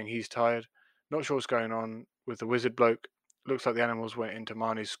Wolfgang. He's tired. Not sure what's going on with the wizard bloke. Looks like the animals went into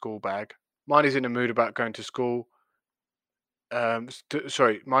Marnie's school bag. Marnie's in a mood about going to school.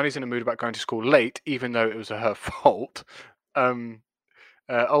 Marnie's in a mood about going to school late, even though it was her fault. Um,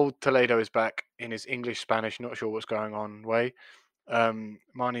 Old Toledo is back in his English Spanish, not sure what's going on way.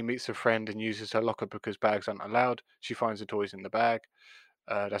 Marnie meets a friend and uses her locker because bags aren't allowed. She finds the toys in the bag.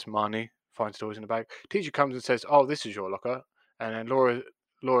 That's Marnie finds toys in the bag. Teacher comes and says, "Oh, this is your locker." And then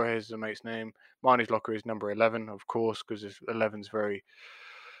Laura is the mate's name. Marnie's locker is number 11, of course, because 11's very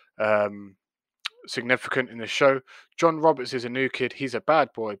um, significant in the show. John Roberts is a new kid. He's a bad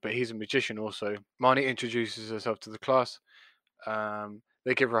boy, but he's a magician also. Marnie introduces herself to the class.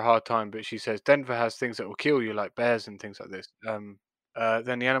 They give her a hard time, but she says Denver has things that will kill you, like bears and things like this.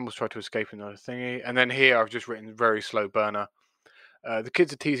 Then the animals try to escape in the thingy, and then here I've just written very slow burner. The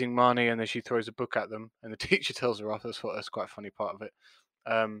kids are teasing Marnie, and then she throws a book at them, and the teacher tells her off. That's quite a funny part of it.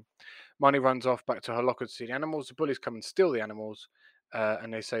 Um, Marnie runs off back to her locker to see the animals. The bullies come and steal the animals,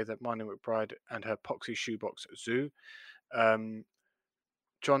 and they say that Marnie McBride and her poxy shoebox Zoo. Um,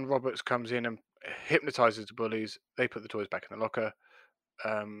 John Roberts comes in and hypnotizes the bullies. They put the toys back in the locker,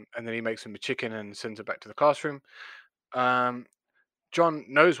 and then he makes them a chicken and sends them back to the classroom. Um, John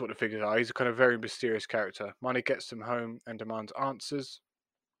knows what the figures are. He's a kind of very mysterious character. Marnie gets them home and demands answers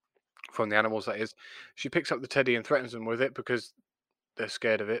from the animals, that is. She picks up the teddy and threatens them with it because they're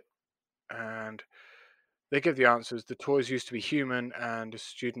scared of it. And they give the answers. The toys used to be human and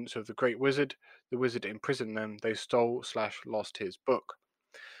students of the Great Wizard. The wizard imprisoned them. They stole/lost his book.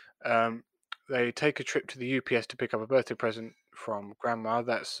 Um, they take a trip to the UPS to pick up a birthday present from Grandma.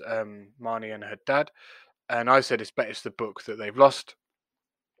 That's Marnie and her dad. And I said it's the book that they've lost.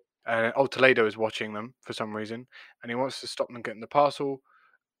 Old Toledo is watching them for some reason, and he wants to stop them getting the parcel.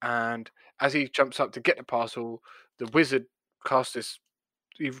 And as he jumps up to get the parcel, the wizard casts this.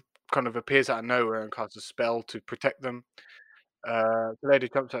 He kind of appears out of nowhere and casts a spell to protect them. Toledo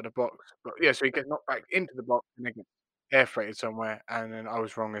jumps out of the box, but yeah, so he gets knocked back into the box and then gets air freighted somewhere. And then I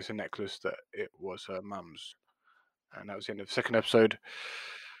was wrong as a necklace that it was her mum's, and that was the end of the second episode.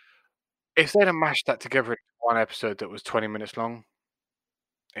 If they'd have mashed that together into one episode that was 20 minutes long,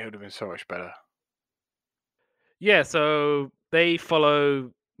 it would have been so much better. Yeah, so they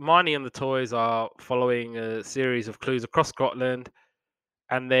follow Marnie and the toys are following a series of clues across Scotland,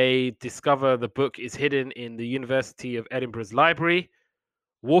 and they discover the book is hidden in the University of Edinburgh's library.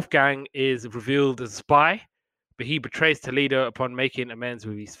 Wolfgang is revealed as a spy, but he betrays Toledo upon making amends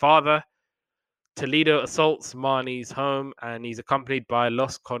with his father. Toledo assaults Marnie's home, and he's accompanied by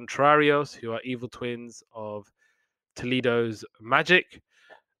Los Contrarios, who are evil twins of Toledo's magic.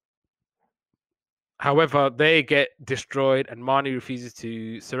 However, they get destroyed, and Marnie refuses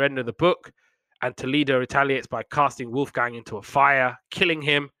to surrender the book. And Toledo retaliates by casting Wolfgang into a fire, killing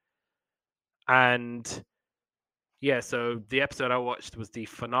him. And yeah, so the episode I watched was the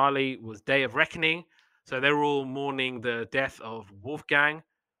finale, was Day of Reckoning. So they're all mourning the death of Wolfgang.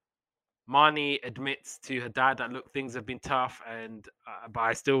 Marnie admits to her dad that look, things have been tough, and but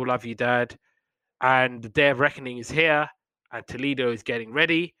I still love you, Dad. And the Day of Reckoning is here, and Toledo is getting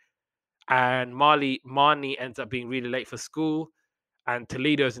ready. And Marnie ends up being really late for school, and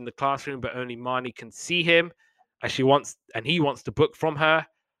Toledo's in the classroom, but only Marnie can see him, and he wants the book from her.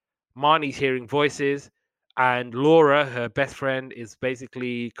 Marnie's hearing voices, and Laura, her best friend, is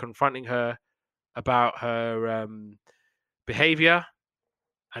basically confronting her about her behavior.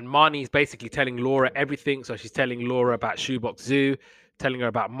 And Marnie's basically telling Laura everything. So she's telling Laura about Shoebox Zoo, telling her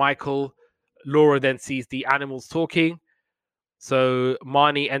about Michael. Laura then sees the animals talking. So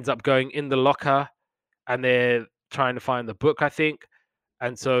Marnie ends up going in the locker, and they're trying to find the book, I think.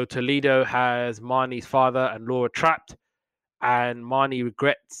 And so Toledo has Marnie's father and Laura trapped, and Marnie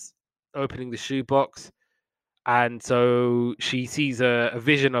regrets opening the shoebox. And so she sees a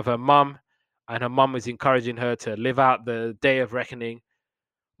vision of her mum, and her mum is encouraging her to live out the Day of Reckoning.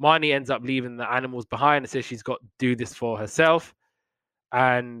 Marnie ends up leaving the animals behind and says she's got to do this for herself.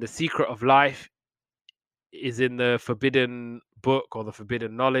 And the secret of life is in the forbidden book or the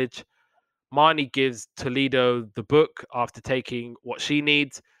forbidden knowledge. Marnie gives Toledo the book after taking what she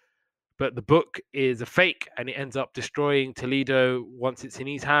needs, but the book is a fake and it ends up destroying Toledo once it's in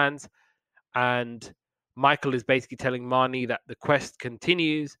his hands. And Michael is basically telling Marnie that the quest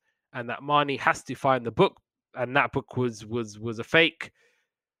continues and that Marnie has to find the book, and that book was a fake.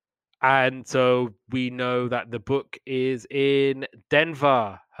 And so we know that the book is in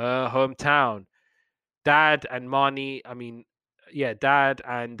Denver, her hometown. Dad and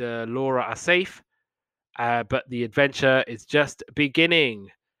Laura are safe, but the adventure is just beginning.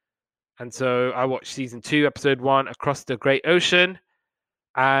 And so I watched season 2, episode 1, Across the Great Ocean.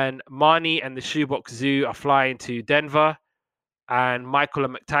 And Marnie and the Shoebox Zoo are flying to Denver, and Michael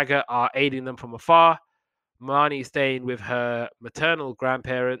and McTaggart are aiding them from afar. Marnie is staying with her maternal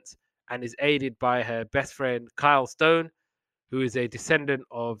grandparents and is aided by her best friend Kyle Stone, who is a descendant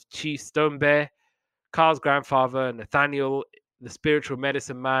of Chief Stone Bear. Kyle's grandfather, Nathaniel, the spiritual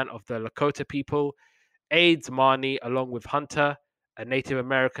medicine man of the Lakota people, aids Marnie along with Hunter, a Native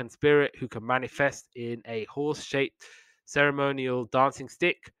American spirit who can manifest in a horse-shaped ceremonial dancing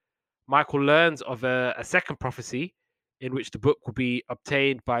stick. Michael learns of a second prophecy in which the book will be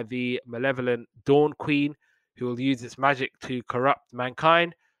obtained by the malevolent Dawn Queen, who will use its magic to corrupt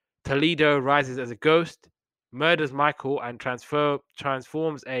mankind. Toledo rises as a ghost, murders Michael, and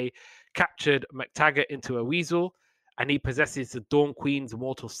transforms a captured McTaggart into a weasel, and he possesses the Dawn Queen's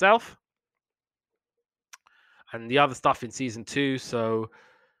mortal self. And the other stuff in season 2, so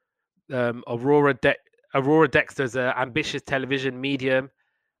Aurora Dexter's an ambitious television medium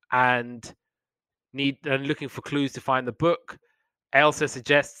and looking for clues to find the book. Ailsa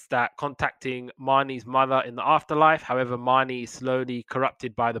suggests that contacting Marnie's mother in the afterlife. However, Marnie is slowly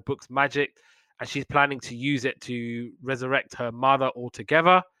corrupted by the book's magic, and she's planning to use it to resurrect her mother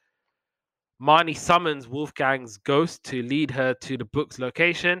altogether. Marnie summons Wolfgang's ghost to lead her to the book's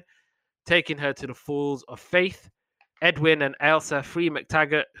location, taking her to the Falls of Faith. Edwin and Ailsa free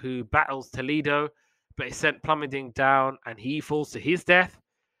McTaggart, who battles Toledo, but is sent plummeting down and he falls to his death.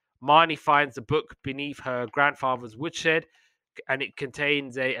 Marnie finds the book beneath her grandfather's woodshed, and it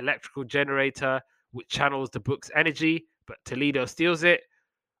contains a electrical generator which channels the book's energy, but Toledo steals it.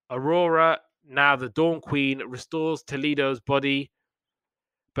 Aurora, now the Dawn Queen, restores Toledo's body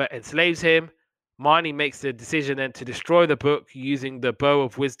but enslaves him. Marnie makes the decision then to destroy the book using the bow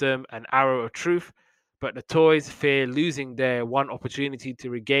of wisdom and arrow of truth, but the toys fear losing their one opportunity to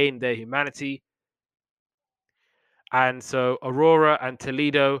regain their humanity. And so Aurora and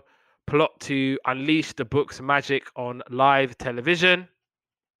Toledo plot to unleash the book's magic on live television.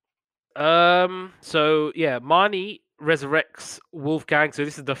 Marnie resurrects Wolfgang. So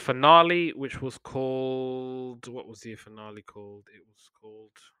this is the finale, which was called, what was the finale called? It was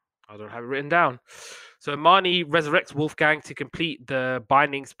called, I don't have it written down. So Marnie resurrects Wolfgang to complete the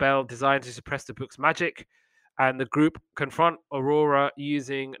binding spell designed to suppress the book's magic, and the group confront Aurora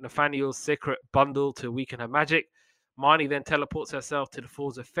using Nathaniel's secret bundle to weaken her magic. Marnie then teleports herself to the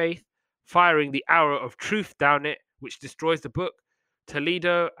Falls of Faith, firing the arrow of truth down it, which destroys the book.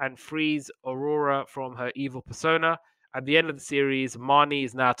 Toledo and frees Aurora from her evil persona. At the end of the series, Marnie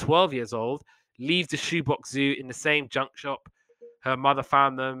is now 12 years old, leaves the Shoebox Zoo in the same junk shop her mother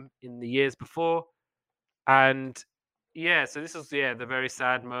found them in the years before. And yeah, so this was the very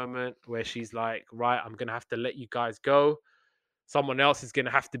sad moment where she's like, right, I'm going to have to let you guys go. Someone else is going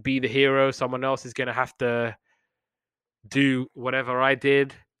to have to be the hero. Someone else is going to have to do whatever I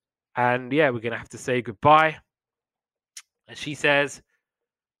did. And yeah, we're going to have to say goodbye. And she says,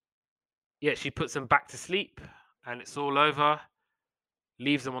 yeah, she puts them back to sleep and it's all over,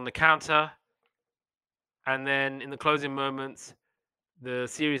 leaves them on the counter. And then in the closing moments, the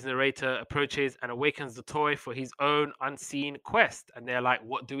series narrator approaches and awakens the toy for his own unseen quest. And they're like,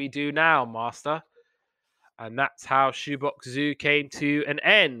 what do we do now, master? And that's how Shoebox Zoo came to an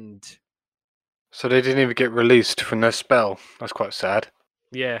end. So they didn't even get released from their spell. That's quite sad.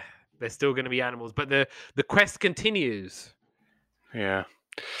 Yeah, they're still going to be animals, but the quest continues. Yeah.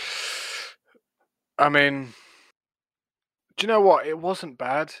 I mean, do you know what? It wasn't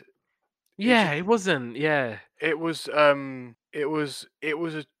bad. Yeah, it wasn't. Yeah. It was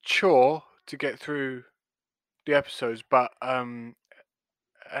a chore to get through the episodes, but and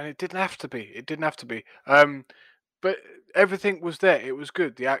it didn't have to be. It didn't have to be. But everything was there. It was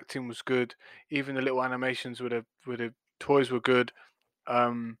good. The acting was good. Even the little animations with the toys were good.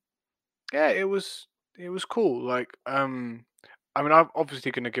 Yeah, it was cool. Like, I mean, I'm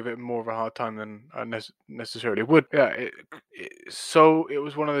obviously going to give it more of a hard time than I necessarily would. Yeah, so it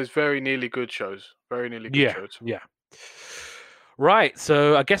was one of those very nearly good shows. Very nearly good shows. Yeah. Right.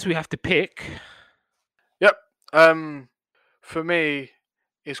 So I guess we have to pick. Yep. For me,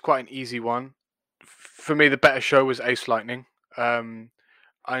 it's quite an easy one. For me, the better show was Ace Lightning. I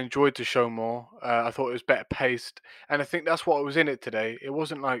enjoyed the show more. I thought it was better paced, and I think that's what was in it today. It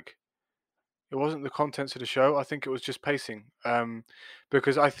wasn't the contents of the show. I think it was just pacing.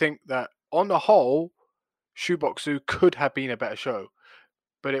 Because I think that on the whole, Shoebox Zoo could have been a better show,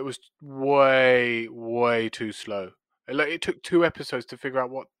 but it was way, way too slow. It took 2 episodes to figure out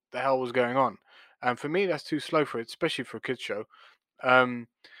what the hell was going on, and for me, that's too slow for it, especially for a kids show. In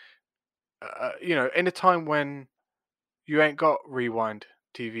a time when you ain't got rewind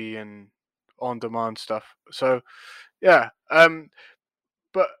TV and on demand stuff. So, yeah.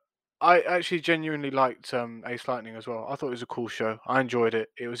 But I actually genuinely liked Ace Lightning as well. I thought it was a cool show. I enjoyed it.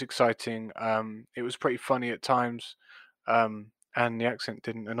 It was exciting. It was pretty funny at times. And the accent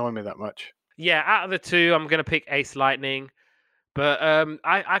didn't annoy me that much. Yeah, out of the two, I'm gonna pick Ace Lightning. But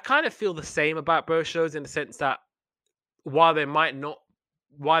I kind of feel the same about both shows in the sense that while there might not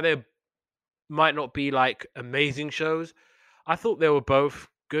be like amazing shows, I thought they were both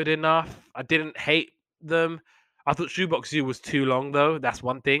good enough. I didn't hate them. I thought Shoebox Zoo was too long though. That's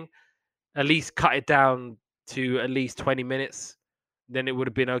one thing. At least cut it down to at least 20 minutes. Then it would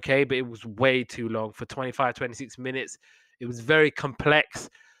have been okay, but it was way too long for 25, 26 minutes. It was very complex.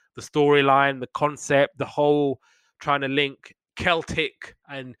 The storyline, the concept, the whole trying to link Celtic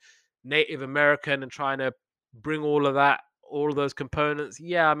and Native American and trying to bring all of those components.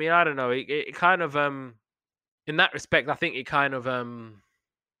 Yeah, I mean, I don't know. It kind of in that respect, I think it kind of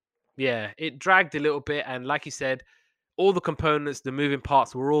it dragged a little bit, and like you said, all the components, the moving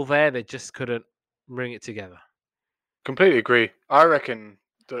parts were all there. They just couldn't bring it together. Completely agree. I reckon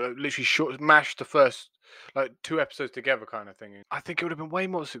the literally mash the first like 2 episodes together kind of thing. I think it would have been way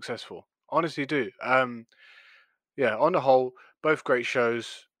more successful. Honestly, do. Yeah. On the whole, both great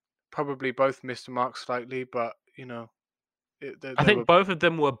shows. Probably both missed the mark slightly, but I they were. think both of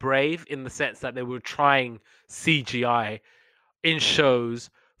them were brave in the sense that they were trying CGI in shows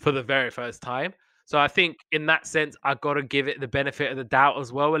for the very first time. So I think in that sense, I got to give it the benefit of the doubt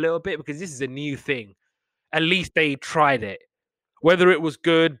as well a little bit because this is a new thing. At least they tried it. Whether it was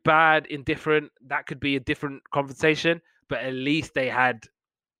good, bad, indifferent, that could be a different conversation. But at least they had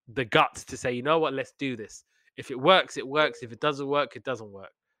the guts to say, you know what, let's do this. If it works, it works. If it doesn't work, it doesn't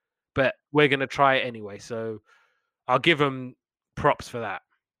work. But we're going to try it anyway. So I'll give them props for that.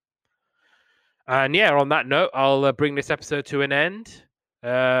 And yeah, on that note, I'll bring this episode to an end.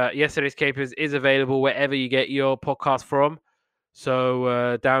 Yesterday's Capers is available wherever you get your podcast from.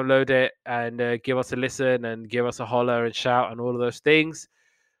 So download it and give us a listen and give us a holler and shout and all of those things.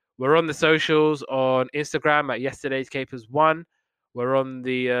 We're on the socials on Instagram at Yesterday's Capers 1. We're on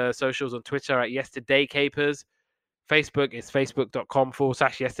the socials on Twitter at Yesterday Capers. Facebook is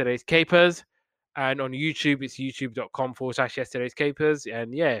facebook.com/Yesterday's Capers. And on YouTube, it's youtube.com/Yesterday's Capers.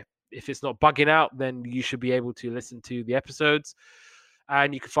 And yeah, if it's not bugging out, then you should be able to listen to the episodes.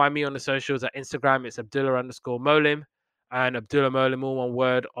 And you can find me on the socials at Instagram. It's Abdullah_Molim and Abdullah Molim, all one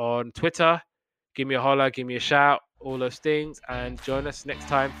word, on Twitter. Give me a holler, give me a shout, all those things. And join us next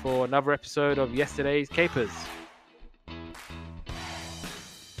time for another episode of Yesterday's Capers.